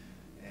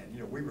there. And, you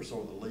know, we were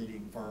sort of the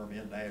leading firm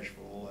in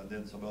Nashville, and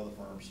then some other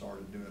firms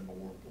started doing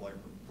more labor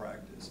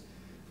practice.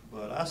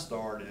 But I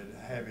started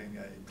having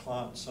a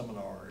client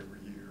seminar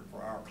every year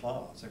for our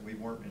clients, and we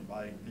weren't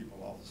inviting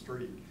people off the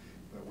street.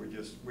 But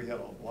we had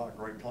a lot of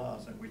great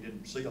clients, and we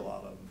didn't see a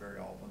lot of them very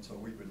often, so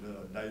we would do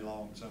a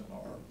day-long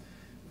seminar.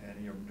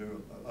 and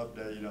do an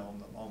update on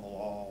the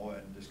law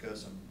and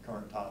discuss some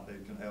current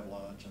topics and have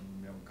lunch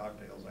and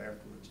cocktails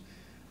afterwards.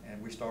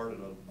 And we started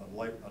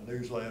a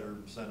newsletter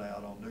sent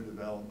out on new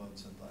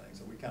developments and things.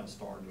 So we kind of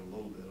started a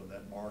little bit of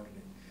that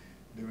marketing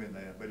doing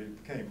that, but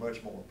it became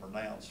much more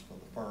pronounced for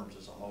the firms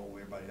as a whole.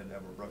 Everybody had to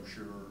have a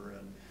brochure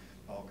and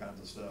all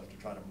kinds of stuff to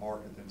try to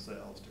market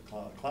themselves to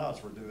clients.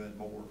 Clients were doing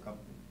more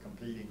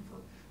competing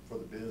for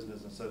the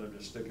business instead of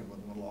just sticking with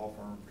one law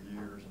firm for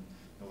years and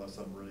unless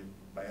something really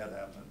bad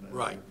happened, and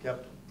right. we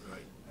kept them.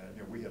 Right.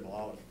 And we had a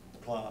lot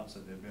of clients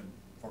that had been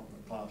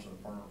clients of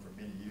the firm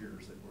for many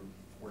years that we're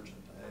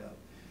fortunate to have.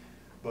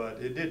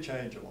 But it did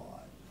change a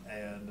lot.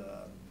 And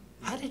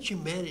how did you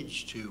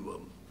manage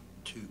to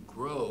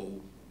grow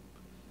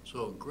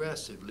so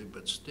aggressively,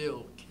 but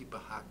still keep a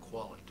high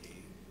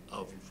quality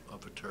of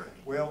attorney?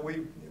 Well,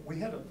 we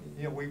had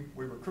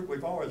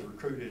we've always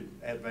recruited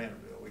at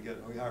Vanderbilt.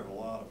 We hired a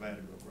lot of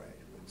Vanderbilt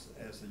graduates.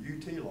 As the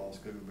UT Law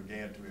School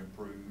began to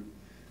improve,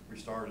 we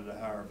started to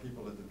hire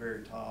people at the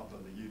very top of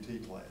the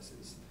UT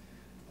classes.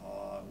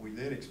 We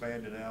then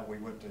expanded out. We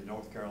went to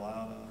North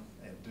Carolina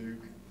and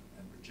Duke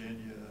and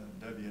Virginia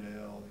and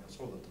W&L,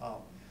 sort of the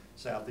top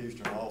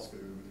southeastern law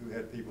schools who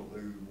had people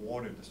who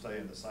wanted to stay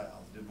in the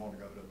South, didn't want to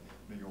go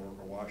to New York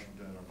or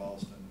Washington or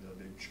Boston,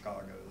 the big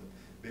Chicago,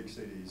 the big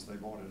cities. They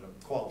wanted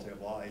a quality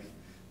of life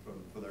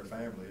for their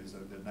families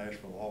that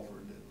Nashville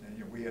offered.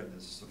 And we had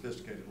this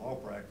sophisticated law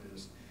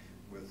practice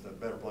with a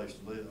better place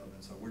to live,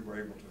 and so we were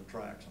able to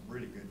attract some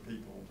really good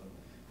people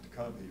to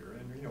come here.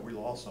 And we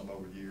lost some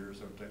over the years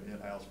to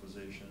in-house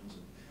positions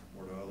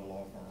or to other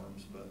law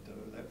firms, but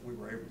we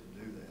were able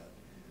to do that.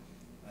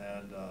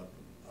 And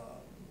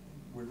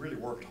we really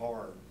worked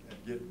hard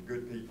at getting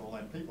good people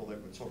and people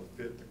that would sort of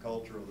fit the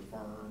culture of the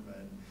firm.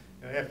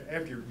 And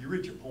after you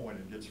reach a point,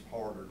 it gets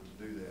harder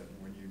to do that.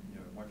 When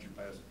once you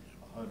pass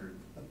 100,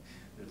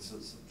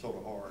 it's sort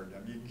of hard.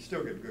 I mean, you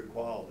still get good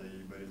quality,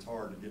 but it's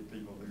hard to get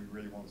people who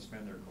really want to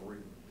spend their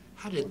career.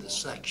 How did the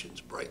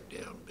sections break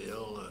down,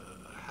 Bill?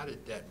 How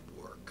did that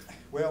work?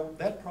 Well,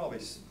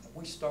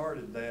 we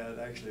started that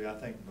actually, I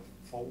think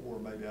before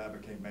maybe I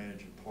became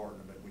managing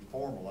partner, but we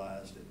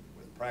formalized it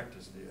with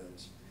practice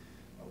heads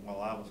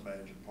while I was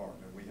managing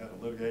partner. We had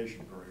a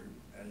litigation group,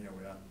 and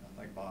I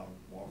think Bob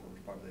Walker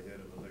was probably the head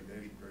of the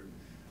litigation group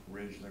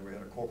originally. We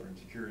had a corporate and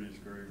securities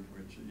group,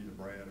 which either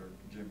Brad or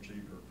Jim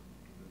Cheever,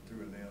 the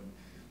two of them,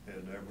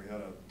 had. We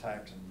had a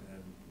tax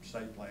and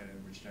estate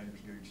planning, which James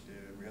Gooch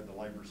did. We had the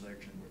labor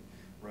section, which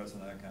Russ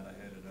and I kind of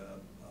headed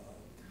up.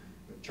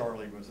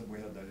 Charlie we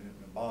had the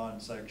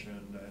bond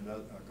section and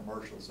a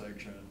commercial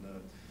section,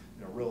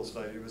 real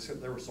estate.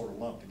 They were sort of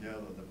lumped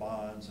together, the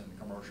bonds and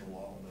commercial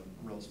law,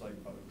 the real estate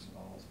folks and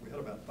all. So we had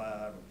about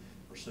 5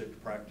 or 6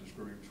 practice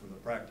groups with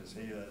a practice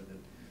head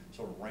that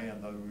sort of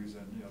ran those,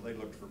 and they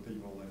looked for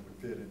people that would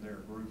fit in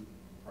their group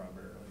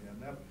primarily,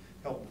 and that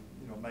helped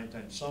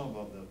maintain some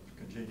of the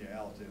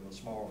congeniality of a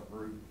smaller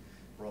group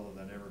rather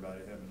than everybody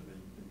having to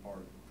be part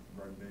of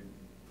a great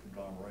big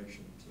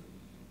conglomeration.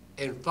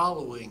 And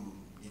following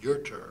your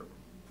term,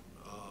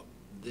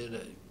 then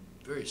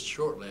very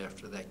shortly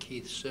after that,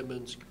 Keith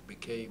Simmons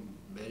became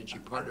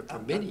managing partner for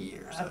many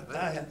years.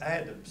 I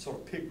had to sort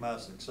of pick my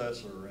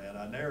successor, and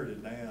I narrowed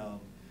it down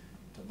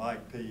to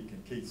Mike Peake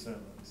and Keith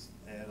Simmons.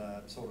 And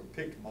I sort of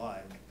picked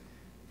Mike,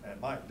 and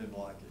Mike didn't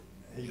like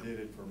it. He did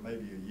it for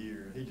maybe a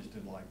year, and he just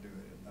didn't like doing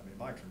it. I mean,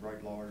 Mike's a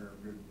great lawyer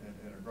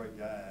and a great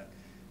guy.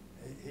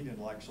 He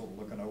didn't like sort of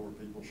looking over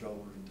people's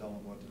shoulders and telling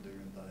them what to do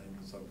and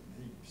things. So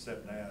he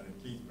stepped down,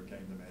 and Keith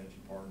became the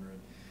managing partner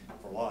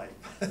for life.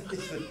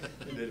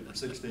 He did it for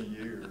 16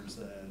 years,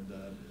 and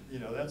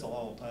that's a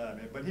long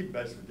time. But he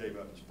basically gave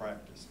up his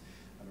practice.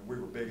 I mean, we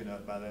were big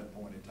enough by that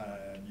point in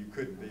time. You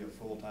couldn't be a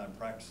full-time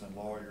practicing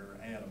lawyer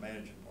and a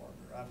managing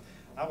partner.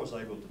 I was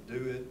able to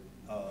do it.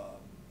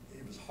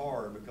 It was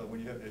hard because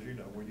when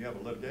you have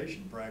a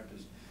litigation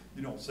practice,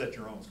 you don't set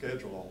your own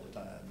schedule all the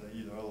time.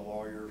 Either other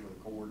lawyers or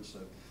the courts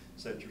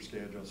set your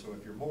schedule. So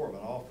if you're more of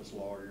an office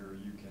lawyer,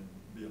 you can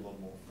be a little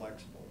more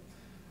flexible.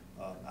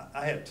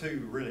 I had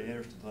 2 really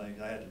interesting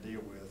things I had to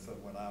deal with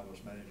when I was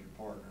managing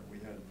partner. We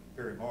had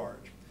Perry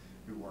March,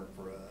 who worked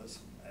for us,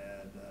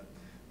 and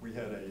we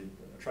had an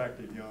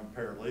attractive young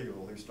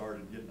paralegal who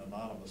started getting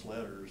anonymous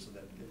letters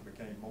that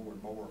became more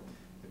and more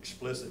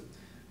explicit.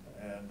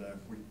 And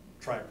we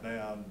tracked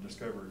down and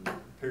discovered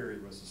Perry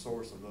was the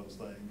source of those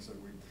things, so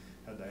we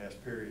had to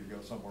ask Perry to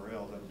go somewhere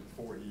else. That was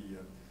before he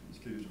was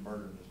accused of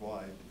murdering his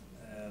wife.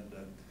 And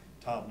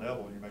Tom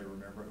Neville, you may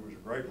remember, who was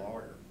a great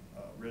lawyer,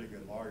 really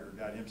good lawyer,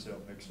 got himself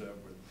mixed up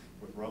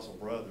with Russell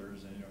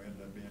Brothers, and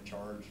ended up being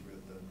charged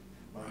with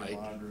money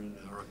laundering.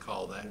 I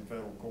recall that. In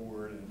federal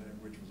court, and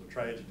which was a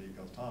tragedy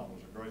because Tom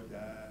was a great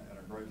guy and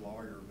a great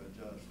lawyer, but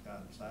just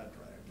got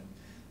sidetracked. And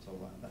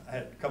so I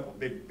had a couple of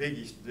big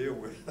biggies to deal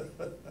with.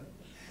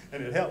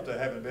 And it helped to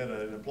having been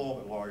an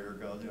employment lawyer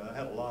because I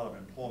had a lot of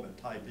employment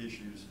type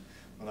issues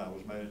when I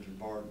was managing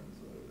partners.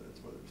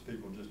 That's whether it's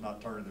people just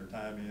not turning their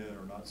time in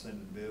or not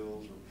sending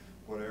bills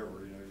or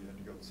whatever. You had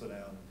to go sit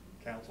down and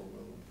counsel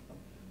with them.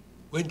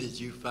 When did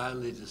you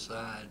finally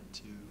decide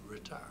to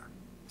retire?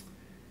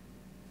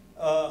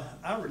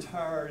 I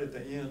retired at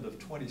the end of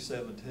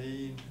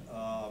 2017.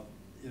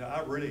 You know,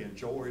 I really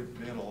enjoyed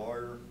being a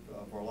lawyer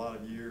for a lot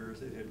of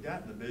years. It had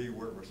gotten to be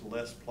where it was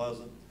less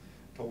pleasant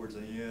towards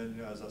the end.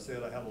 You know, as I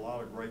said, I had a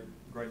lot of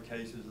great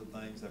cases and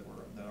things that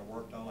I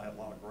worked on. I had a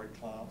lot of great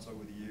clients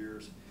over the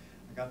years.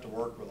 I got to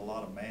work with a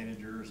lot of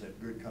managers at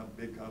big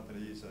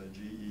companies,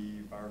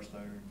 GE,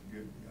 Firestone,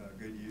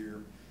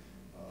 Goodyear,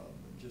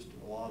 just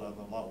a lot of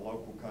them, a lot of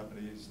local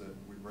companies that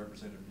we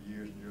represented for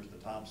years and years. The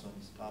Thompson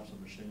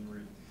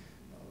Machinery,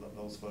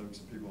 those folks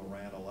and people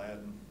around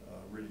Aladdin,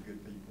 really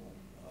good people.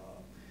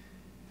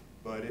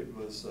 But it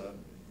was,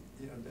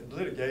 you know, the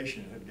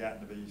litigation had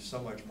gotten to be so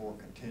much more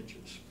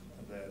contentious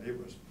that it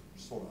was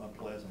sort of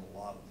unpleasant a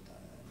lot of the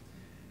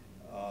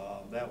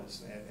time. That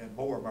was, and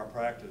more of my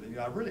practice, you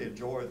know, I really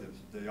enjoyed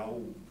the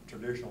old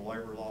traditional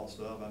labor law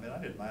stuff. I mean,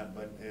 I didn't mind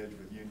butting heads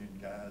with union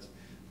guys.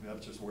 I mean,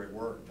 that's just the way it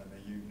worked. I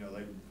mean, you know,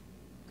 they'd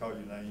call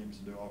you names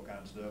and do all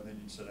kinds of stuff, then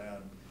you'd sit down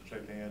and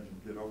shake hands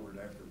and get over it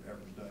after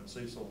it's done.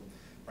 Cecil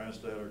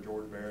Branstetter,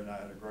 George Barrett, and I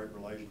had a great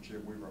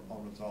relationship. We were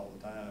opponents all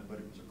the time, but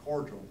it was a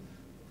cordial,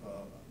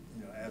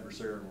 you know,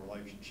 adversarial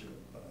relationship.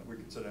 We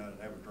could sit down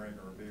and have a drink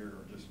or a beer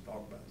or just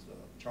talk about stuff.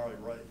 Charlie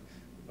Ray,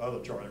 the other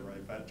Charlie Ray,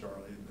 Fat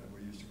Charlie, that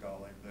we used to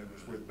call him, that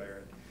was with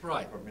Barrett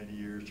for many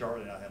years.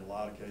 Charlie and I had a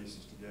lot of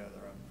cases together.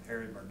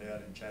 Harry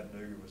Burnett in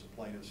Chattanooga was a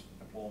plaintiff's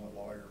employment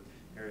lawyer.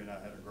 Harry and I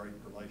had a great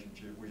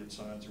relationship. We had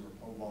sons who were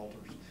pole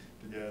vaulters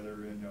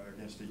together and, you know,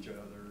 against each other.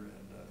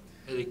 And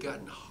had it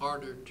gotten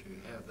harder to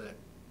have that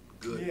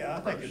good? Yeah, I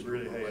think it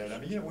really had. I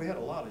mean, you know, we had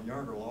a lot of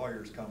younger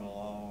lawyers coming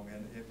along,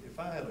 and if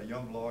I had a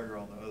young lawyer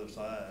on the other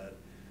side,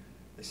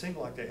 they seemed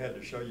like they had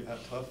to show you how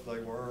tough they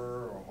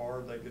were or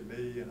hard they could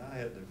be. And I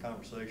had the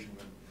conversation with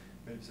them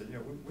and said, you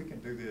know, we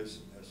can do this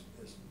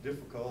as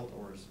difficult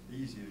or as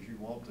easy as you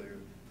want to.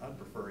 I'd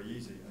prefer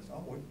easy. I said,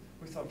 oh,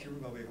 we thought you were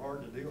going to be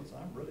hard to deal with. So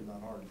I'm really not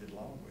hard to get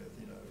along with,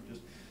 you know,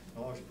 just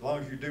as long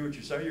as you do what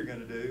you say you're going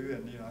to do,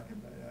 and, you know, I can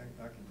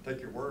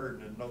take your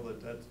word and know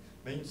that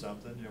means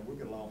something, you know, we'll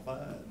get along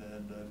fine.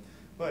 And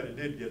but it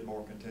did get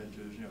more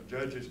contentious. You know,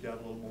 judges got a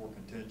little more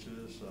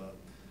contentious.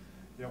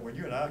 You know, when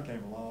you and I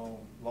came along,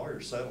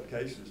 lawyers settled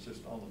cases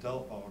just on the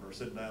telephone or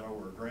sitting down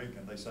over a drink,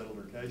 and they settled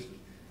their cases.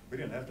 We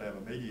didn't have to have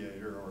a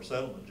mediator or a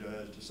settlement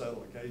judge to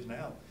settle a case.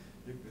 Now,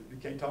 you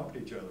can't talk to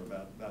each other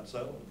about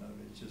settlement. I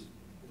mean,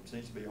 it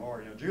seems to be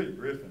hard. You know, Julie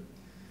Griffin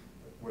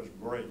was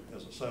great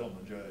as a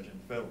settlement judge in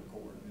the federal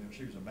court. You know,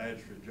 she was a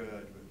magistrate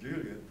judge, but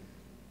Julia,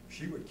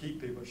 she would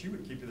keep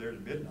you there to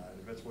midnight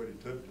if that's what it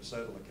took to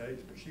settle a case.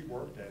 But she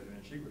worked at it,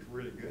 and she was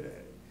really good at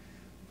it.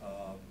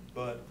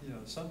 But, you know,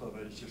 some of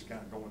it is just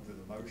kind of going through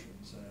the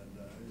motions, and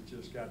it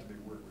just got to be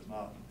where it was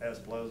not as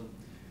pleasant.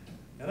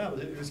 And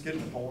it was getting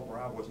to the point where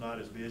I was not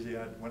as busy.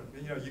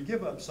 You know, you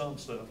give up some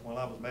stuff. When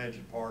I was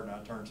managing partner,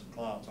 I turned some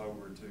clients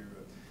over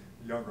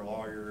to younger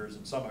lawyers,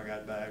 and some I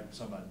got back,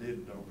 some I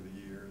didn't over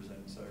the years.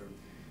 And so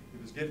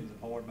it was getting to the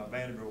point my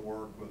Vanderbilt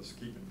work was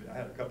I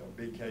had a couple of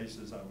big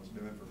cases I was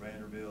doing for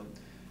Vanderbilt.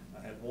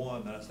 I had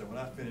one that I said, when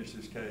I finish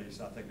this case,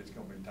 I think it's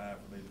going to be time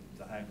for me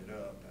to hang it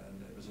up.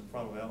 And it was in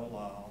front of Ellen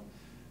Lyle.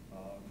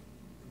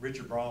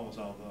 Richard Braun was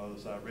on the other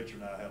side. Richard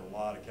and I had a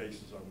lot of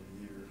cases over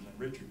the years, and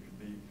Richard could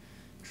be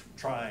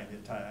trying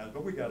at times,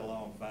 but we got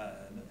along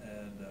fine.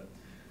 And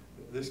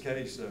this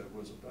case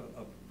was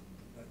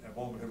a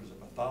woman who was a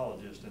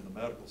pathologist in the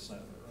medical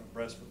center, a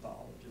breast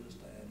pathologist,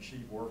 and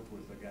she worked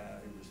with a guy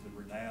who was the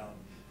renowned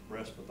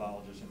breast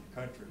pathologist in the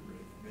country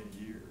really for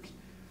many years.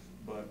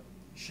 But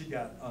she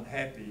got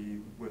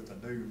unhappy with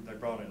they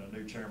brought in a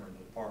new chairman of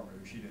the department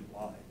who she didn't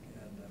like.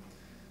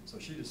 So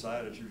she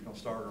decided she was going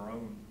to start her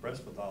own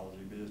breast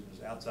pathology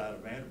business outside of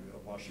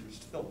Vanderbilt while she was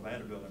still a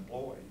Vanderbilt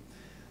employee.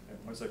 And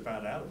once they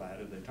found out about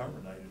it, they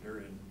terminated her,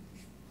 and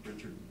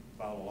Richard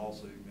filed a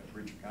lawsuit, a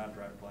breach of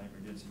contract claim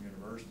against the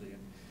university,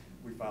 and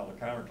we filed a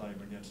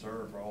counterclaim against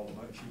her for all the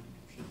money.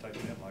 She'd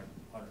taken in like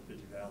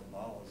 $150,000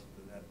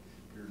 for that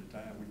period of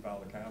time. We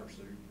filed a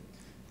countersuit.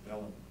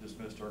 Ellen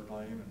dismissed her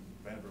claim, and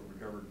Vanderbilt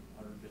recovered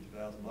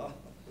 $150,000.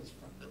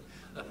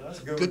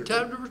 That's a good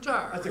time to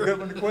retire. That's a good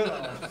one to quit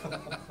on.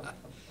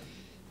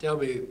 Tell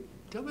me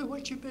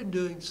what you've been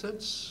doing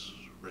since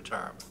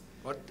retirement.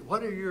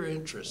 What are your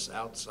interests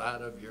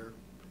outside of your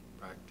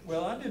practice?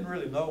 Well, I didn't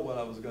really know what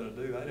I was going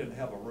to do. I didn't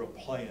have a real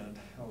plan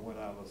when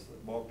I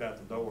walked out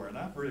the door, and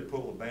I've really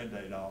pulled a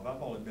Band-Aid off.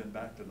 I've only been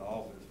back to the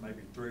office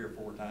maybe 3 or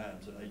 4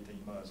 times in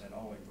 18 months, and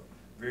only for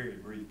very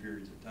brief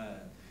periods of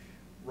time.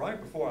 Right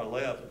before I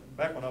left,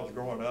 back when I was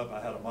growing up,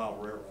 I had a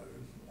model railroad,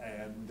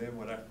 and then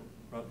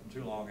not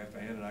too long after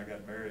Ann and I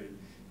got married,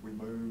 we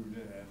moved,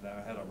 and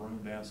I had a room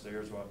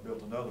downstairs, so I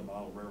built another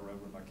model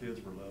railroad when my kids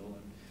were little.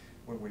 And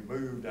when we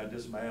moved, I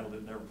dismantled it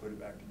and never put it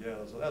back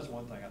together. So that's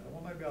one thing. I thought,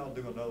 well, maybe I'll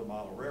do another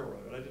model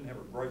railroad. I didn't have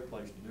a great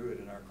place to do it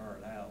in our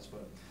current house,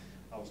 but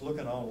I was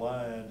looking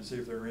online to see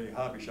if there were any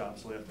hobby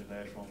shops left in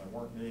Nashville, and there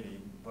weren't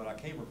many. But I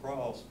came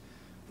across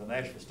the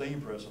Nashville Steam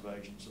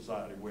Preservation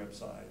Society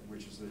website,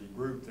 which is the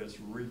group that's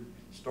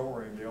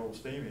restoring the old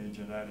steam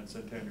engine out in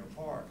Centennial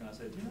Park. And I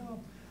said, you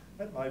know,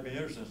 that might be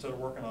interesting. Instead of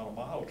working on a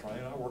model train,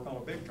 I work on a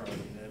big train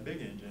and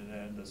big engine.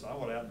 And so I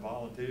went out and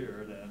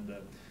volunteered, and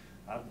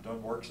I've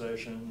done work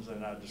sessions,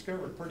 and I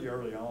discovered pretty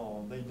early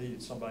on they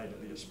needed somebody to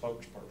be a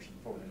spokesperson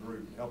for the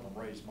group to help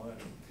them raise money.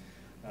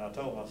 And I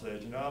told them, I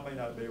said, you know, I may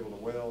not be able to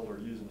weld or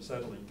use an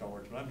acetylene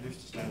torch, but I'm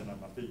used to standing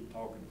on my feet and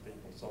talking to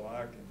people, so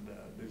I can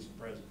do some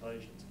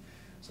presentations.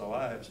 So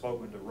I have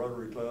spoken to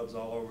Rotary clubs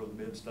all over the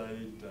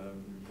mid-state,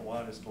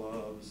 Kiwanis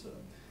clubs,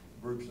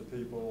 groups of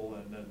people,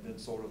 and been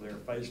sort of their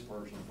face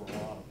person for a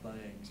lot of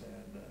things.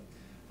 And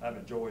I've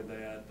enjoyed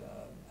that.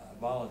 I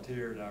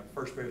volunteered. Our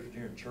First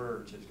Presbyterian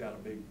Church has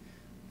got they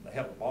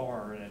have a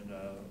barn and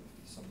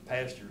some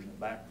pastures in the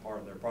back part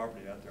of their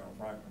property out there on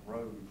Franklin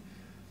Road.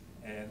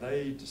 And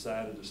they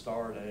decided to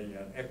start an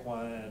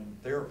equine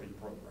therapy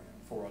program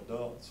for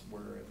adults,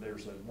 where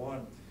there's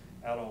one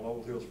out on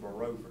Old Hillsborough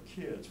Road for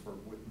kids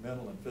with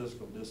mental and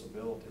physical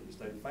disabilities.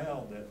 They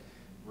found that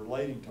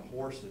relating to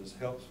horses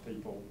helps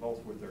people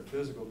both with their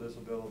physical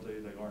disability.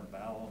 They learn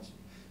balance,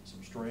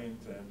 some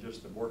strength, and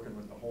just working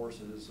with the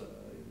horses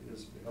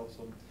helps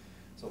them.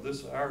 So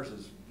ours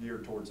is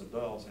geared towards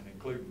adults and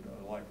include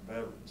like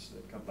veterans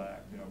that come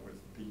back, you know, with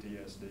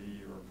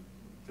PTSD or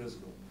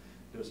physical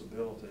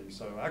disability.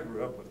 So I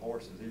grew up with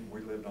horses. Even we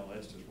lived on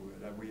Estes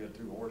Wood. We had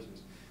 2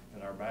 horses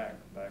in our back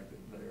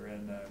there.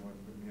 And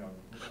when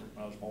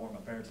I was born, my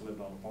parents lived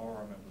on a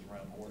farm and was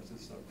around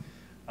horses. So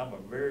I'm a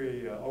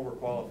very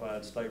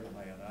overqualified stable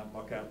hand. I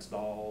muck out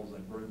stalls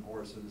and groom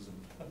horses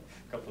and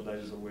a couple of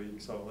days a week.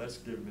 So that's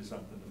given me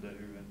something to do.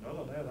 And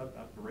other than that,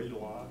 I read a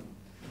lot and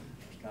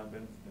just kind of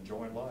been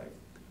enjoying life.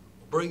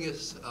 Bring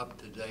us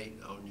up to date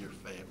on your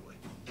family.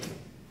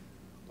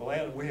 Well,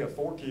 Ann, we have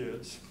 4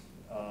 kids.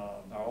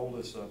 Our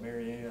oldest,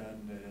 Mary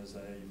Ann, is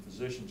a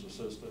physician's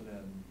assistant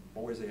in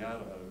Boise,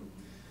 Idaho.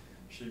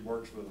 She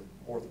works with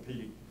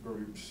orthopedic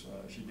groups.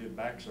 She did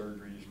back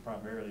surgeries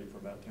primarily for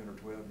about 10 or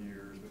 12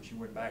 years, but she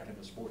went back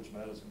into sports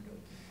medicine.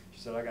 She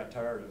said, I got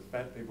tired of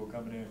fat people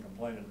coming in and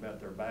complaining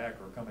about their back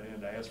or coming in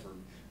to ask for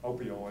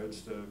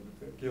opioids to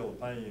kill the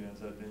pain, and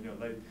said, you know,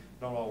 they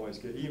don't always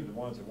get, even the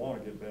ones that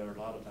want to get better, a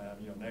lot of times,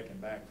 you know, neck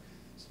and back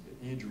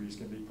injuries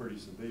can be pretty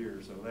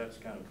severe, so that's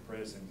kind of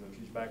depressing. So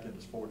she's back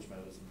into sports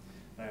medicine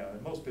now.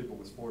 And most people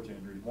with sports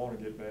injuries want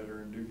to get better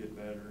and do get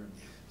better, and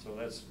so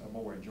that's a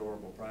more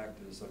enjoyable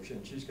practice. So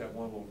she's got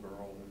one little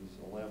girl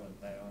who's 11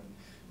 now,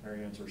 and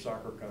Marianne's her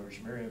soccer coach.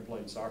 Marianne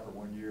played soccer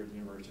one year at the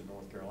University of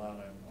North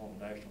Carolina on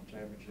the national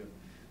championship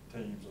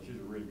team, so she's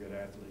a really good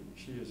athlete.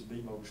 She is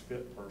the most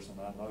fit person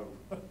I know.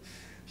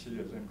 She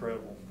is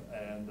incredible,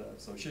 and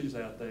so she's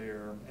out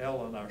there.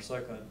 Ellen, our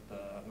second,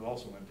 who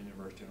also went to the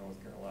University of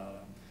North Carolina,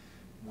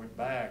 went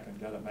back and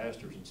got a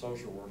master's in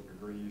social work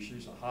degree.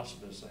 She's a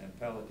hospice and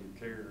palliative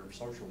care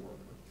social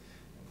worker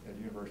at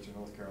the University of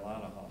North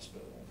Carolina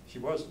Hospital. She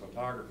was a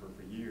photographer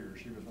for years.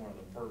 She was one of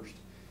the first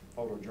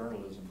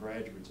photojournalism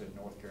graduates at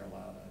North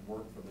Carolina and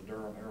worked for the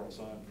Durham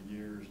Herald-Sun for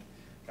years.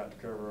 Got to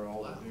cover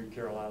all the new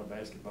Carolina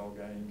basketball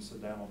games,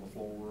 sit down on the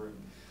floor, and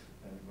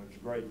it was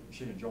great.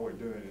 She enjoyed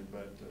doing it,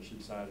 but she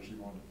decided she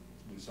wanted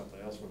to do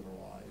something else with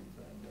her life.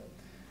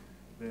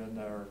 And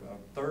then our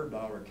third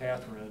daughter,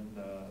 Catherine,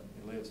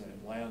 lives in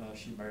Atlanta.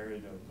 She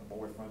married a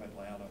boy from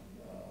Atlanta,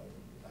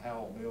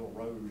 Howell Mill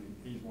Road.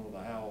 He's one of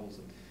the Howells.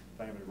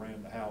 The family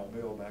ran the Howell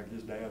Mill back.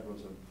 His dad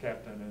was a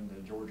captain in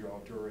the Georgia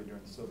Artillery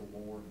during the Civil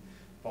War,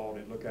 fought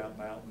at Lookout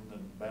Mountain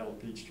and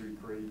battled Peachtree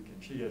Creek. And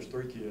she has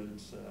 3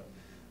 kids. The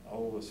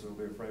oldest will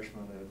be a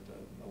freshman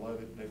at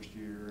 11 next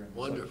year. And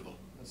wonderful.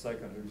 The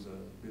second who's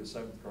be a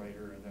 7th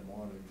grader, and then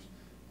one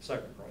who's a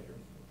 2nd grader.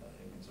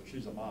 And so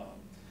she's a mom.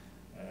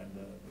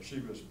 And she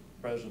was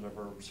president of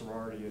her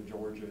sorority in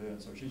Georgia,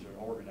 and so she's an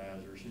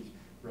organizer. She's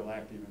real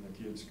active in the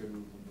kids' schools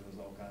and does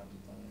all kinds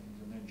of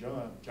things. And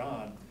then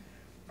John,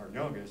 our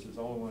youngest, is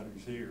the only one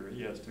who's here.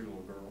 He has 2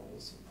 little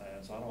girls,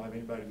 and so I don't have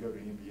anybody to go to the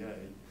NBA.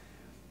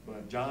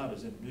 But John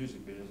is in the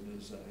music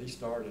business. He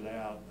started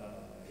out,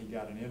 he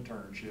got an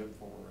internship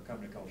for a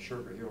company called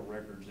Sugar Hill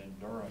Records in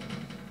Durham,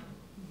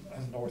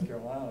 North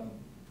Carolina,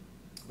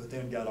 but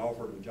then got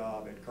offered a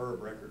job at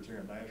Curb Records here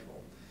in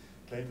Nashville.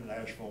 Came to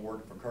Nashville and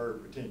worked for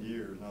Curb for 10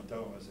 years, and I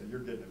told him, I said, you're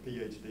getting a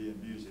PhD in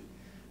music,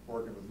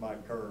 working with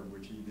Mike Curb,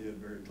 which he did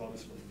very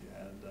closely,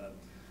 and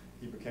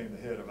he became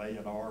the head of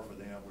A&R for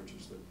them, which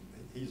is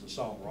he's a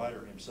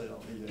songwriter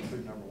himself. He had 2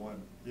 #1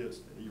 hits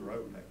that he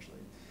wrote, actually,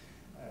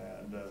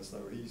 and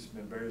so he's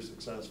been very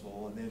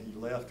successful. And then he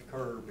left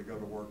Curb to go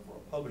to work for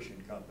a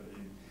publishing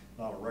company,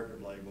 not a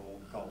record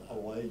label, called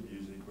Olay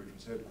Music, which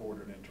was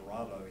headquartered in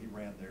Toronto. He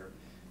ran their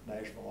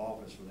Nashville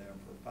office for them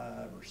for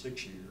 5 or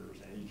 6 years,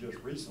 and he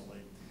just recently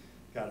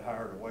got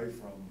hired away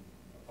from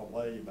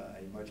Olay by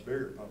a much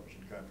bigger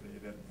publishing company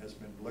that has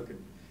been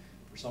looking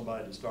for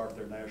somebody to start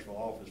their Nashville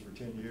office for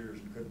 10 years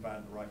and couldn't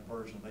find the right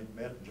person.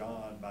 They met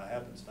John by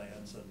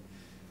happenstance and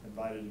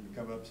invited him to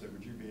come up and said,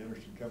 would you be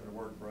interested in coming to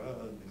work for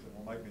us? And he said,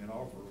 well, make me an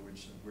offer,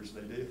 which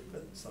they did.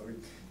 So he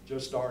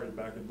just started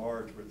back in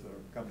March with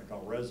a company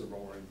called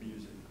Reservoir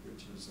Music,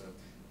 which is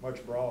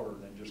much broader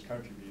than just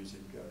country music.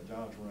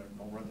 John's going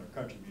to run their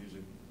country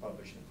music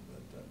publishing,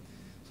 but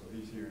so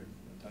he's here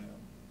in town.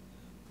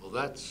 Well,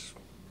 that's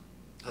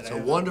a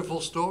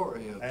wonderful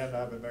story. And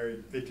I've been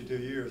married 52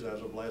 years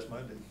as of last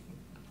Monday.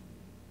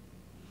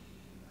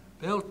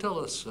 Bill, tell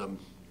us,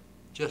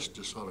 just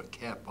to sort of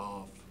cap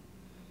off,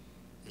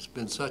 it's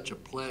been such a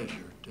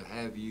pleasure to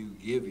have you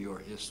give your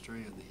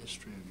history and the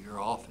history of your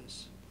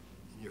office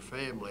and your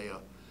family.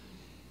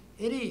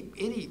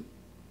 Any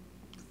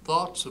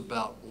thoughts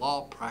about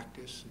law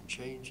practice and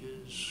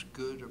changes,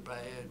 good or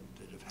bad,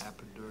 that have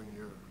happened during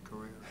your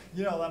career?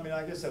 You know, I mean,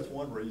 I guess that's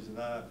one reason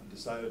I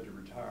decided to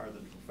retire.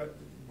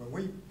 When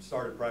we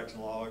started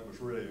practicing law, it was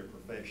really a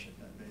profession.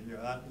 I mean,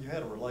 you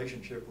had a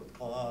relationship with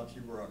clients.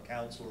 You were a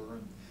counselor,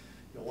 and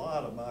a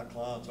lot of my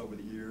clients over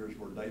the years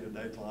were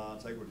day-to-day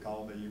clients. They would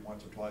call me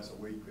once or twice a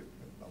week with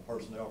a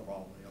personnel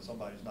problem. You know,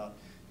 somebody's not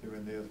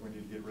doing this, we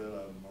need to get rid of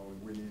them, or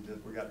we need this,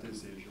 we got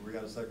this issue, we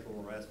got a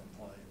sexual harassment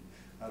claim,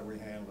 how do we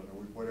handle it,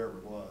 or whatever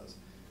it was.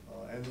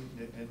 And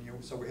you know,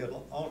 so we had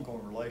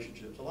ongoing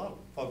relationships. A lot of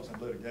folks in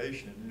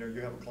litigation, you know, you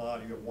have a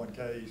client, you have one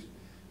case,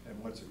 and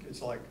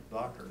it's like a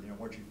doctor, you know,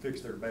 once you fix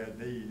their bad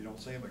knee, you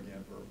don't see them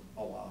again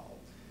for a while.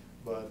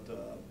 But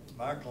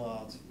my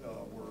clients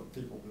were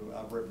people who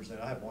I've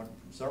represented. I have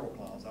several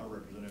clients I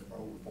represented for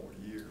over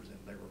 40 years, and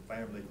they were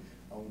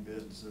family-owned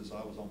businesses.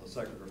 I was on the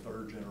second or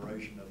third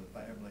generation of the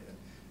family, and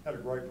had a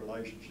great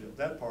relationship.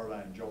 That part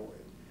I enjoyed.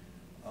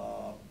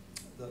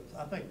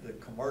 I think the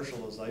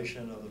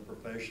commercialization of the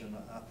profession,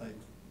 I think,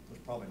 was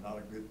probably not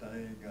a good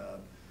thing.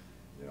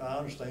 You know, I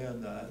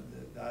understand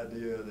the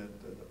idea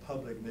that the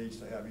public needs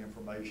to have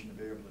information to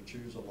be able to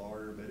choose a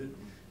lawyer, but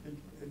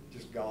it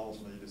just galls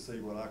me to see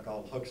what I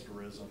call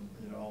hucksterism.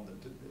 You know,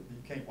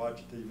 you can't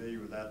watch TV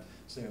without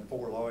seeing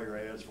 4 lawyer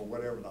ads for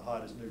whatever the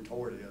hottest new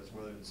tort is,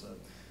 whether it's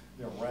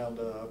you know,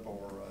 Roundup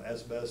or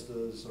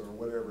asbestos or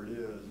whatever it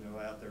is. You know,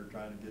 out there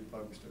trying to get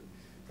folks to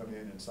come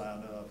in and sign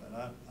up, and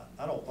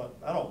I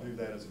don't view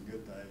that as a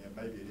good thing, and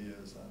maybe it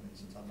is. I mean,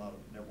 since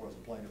never was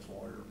a plaintiff's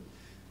lawyer.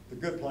 The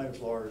good plaintiff's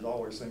lawyers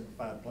always seem to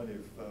find plenty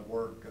of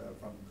work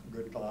from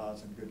good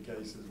clients and good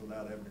cases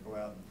without having to go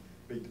out and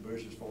beat the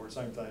bushes for it.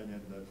 Same thing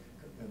in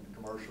the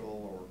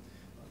commercial or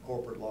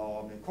corporate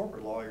law. I mean,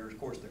 corporate lawyers, of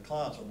course, the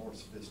clients are more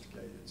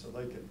sophisticated, so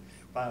they can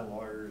find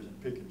lawyers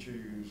and pick and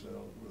choose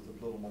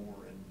with a little more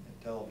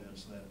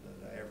intelligence than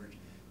the average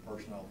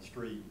person on the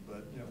street.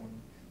 But you know,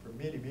 for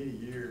many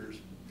years,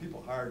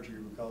 people hired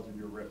you because of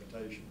your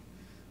reputation.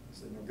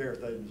 So, you know,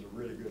 Gareth Aiden is a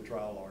really good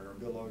trial lawyer.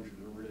 Bill Ozier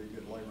is a really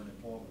good labor and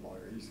employment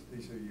lawyer. He's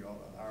who you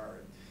ought to hire.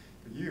 And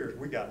for years,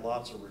 we got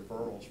lots of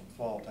referrals from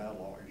small town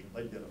lawyers, and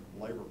they'd get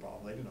a labor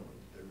problem. They didn't know what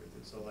to do with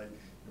it, so they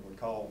would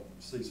call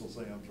Cecil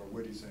Sims or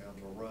Woody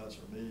Sims or Russ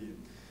or me. And,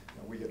 you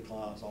know, we had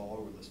clients all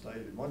over the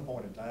state. At one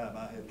point in time,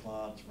 I had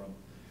clients from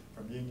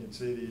Union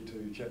City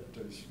to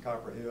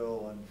Copper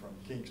Hill, and from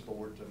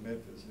Kingsport to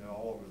Memphis. You know,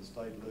 all over the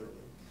state,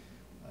 literally.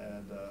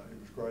 And it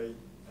was great.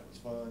 It was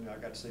fun. I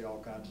got to see all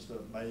kinds of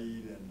stuff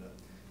made and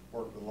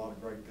worked with a lot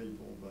of great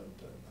people. But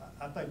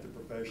I think the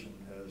profession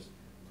has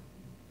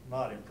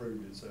not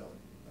improved itself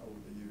over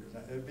the years.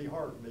 It'd be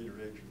hard for me to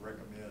actually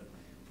recommend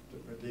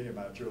to any of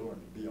my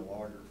children to be a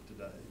lawyer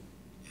today.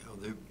 You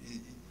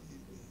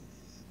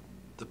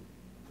know,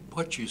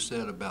 what you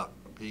said about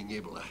being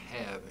able to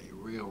have a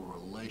real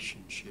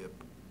relationship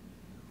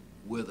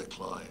with a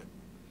client,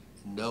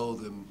 know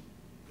them,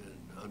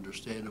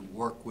 understand and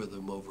work with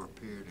them over a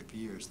period of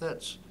years.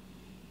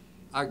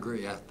 I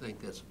agree, I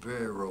think that's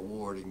very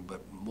rewarding,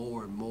 but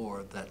more and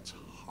more that's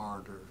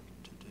harder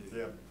to do.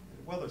 Yeah,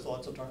 well, there's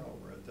lots of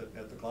turnover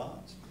at the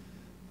clients.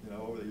 You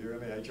know, over the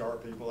years, I mean, HR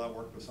people, I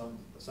worked with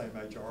the same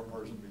HR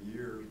person for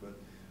years, but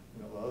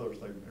you know, the others,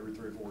 every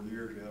 3 or 4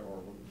 years,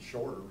 or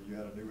shorter, you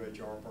had a new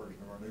HR person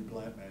or a new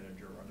plant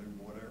manager or a new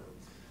whatever,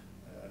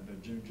 and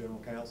a new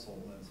general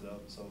counsel and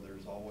stuff. So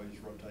there's always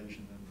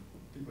rotation, and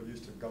people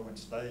used to go and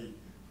stay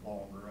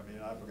longer. I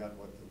mean, I forgot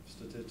what the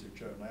statistics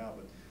show now,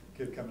 but a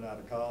kid coming out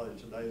of college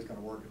today is going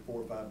to work at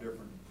 4 or 5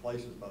 different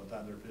places by the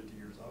time they're 50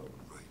 years old.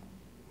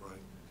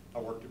 Right. I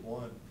worked at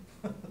one.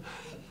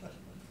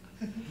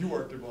 You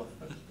worked at one.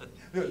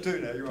 You're at 2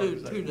 now. You're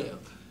two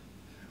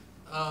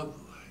now.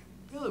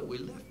 Bill, have we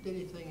left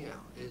anything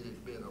out? It has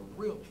been a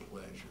real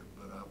pleasure,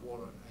 but I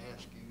want to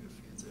ask you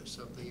if there's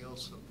something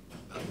else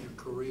about your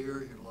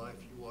career, your life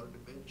you wanted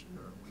to mention,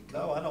 or we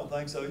covered? No, I don't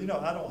think so. You know,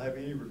 I don't have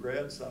any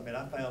regrets. I mean,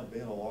 I found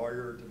being a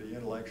lawyer to be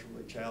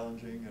intellectually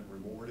challenging and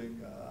rewarding.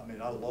 I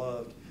mean, I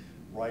loved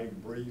writing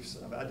briefs.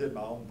 I mean, I did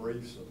my own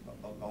briefs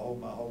my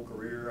whole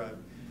career.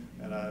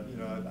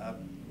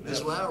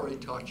 Ms. Lowry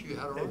taught you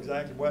how to write?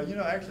 Exactly. Well, you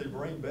know, actually,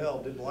 Marine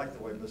Bell didn't like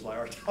the way Ms.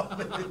 Lowry taught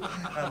me.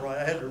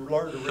 I had to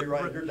learn to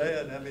rewrite your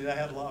dad. I mean, I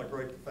had a lot of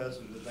great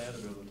professors at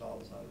Vanderbilt that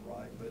taught us how to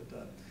write.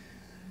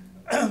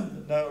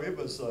 But no, it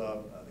was,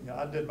 you know,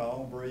 I did my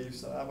own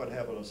briefs. I would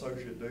have an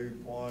associate do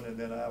one, and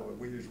then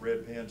we used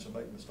red pens to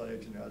make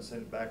mistakes. You know, I'd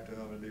send it back to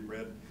them and it'd be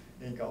red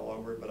ink all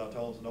over it. But I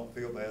told them, don't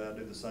feel bad. I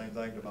do the same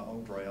thing to my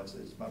own drafts.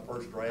 My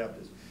first draft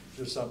is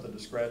just something to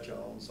scratch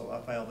on. So I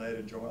found that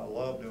enjoyable. I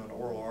love doing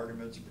oral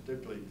arguments,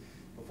 particularly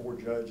before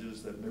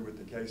judges that knew what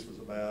the case was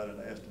about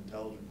and asked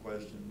intelligent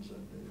questions.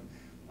 And you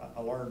know,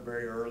 I learned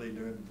very early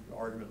doing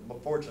argument.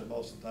 Fortunately,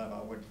 most of the time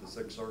I went to the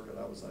Sixth Circuit,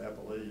 I was the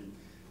appellee.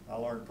 I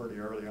learned pretty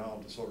early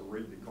on to sort of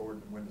read the court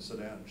and when to sit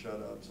down and shut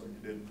up so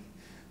you didn't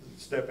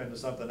step into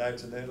something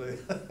accidentally.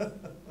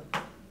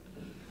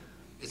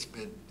 It's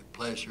been a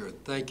pleasure.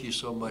 Thank you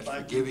so much for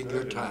Thank you giving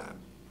your time.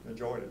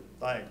 Enjoyed it.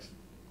 Thanks.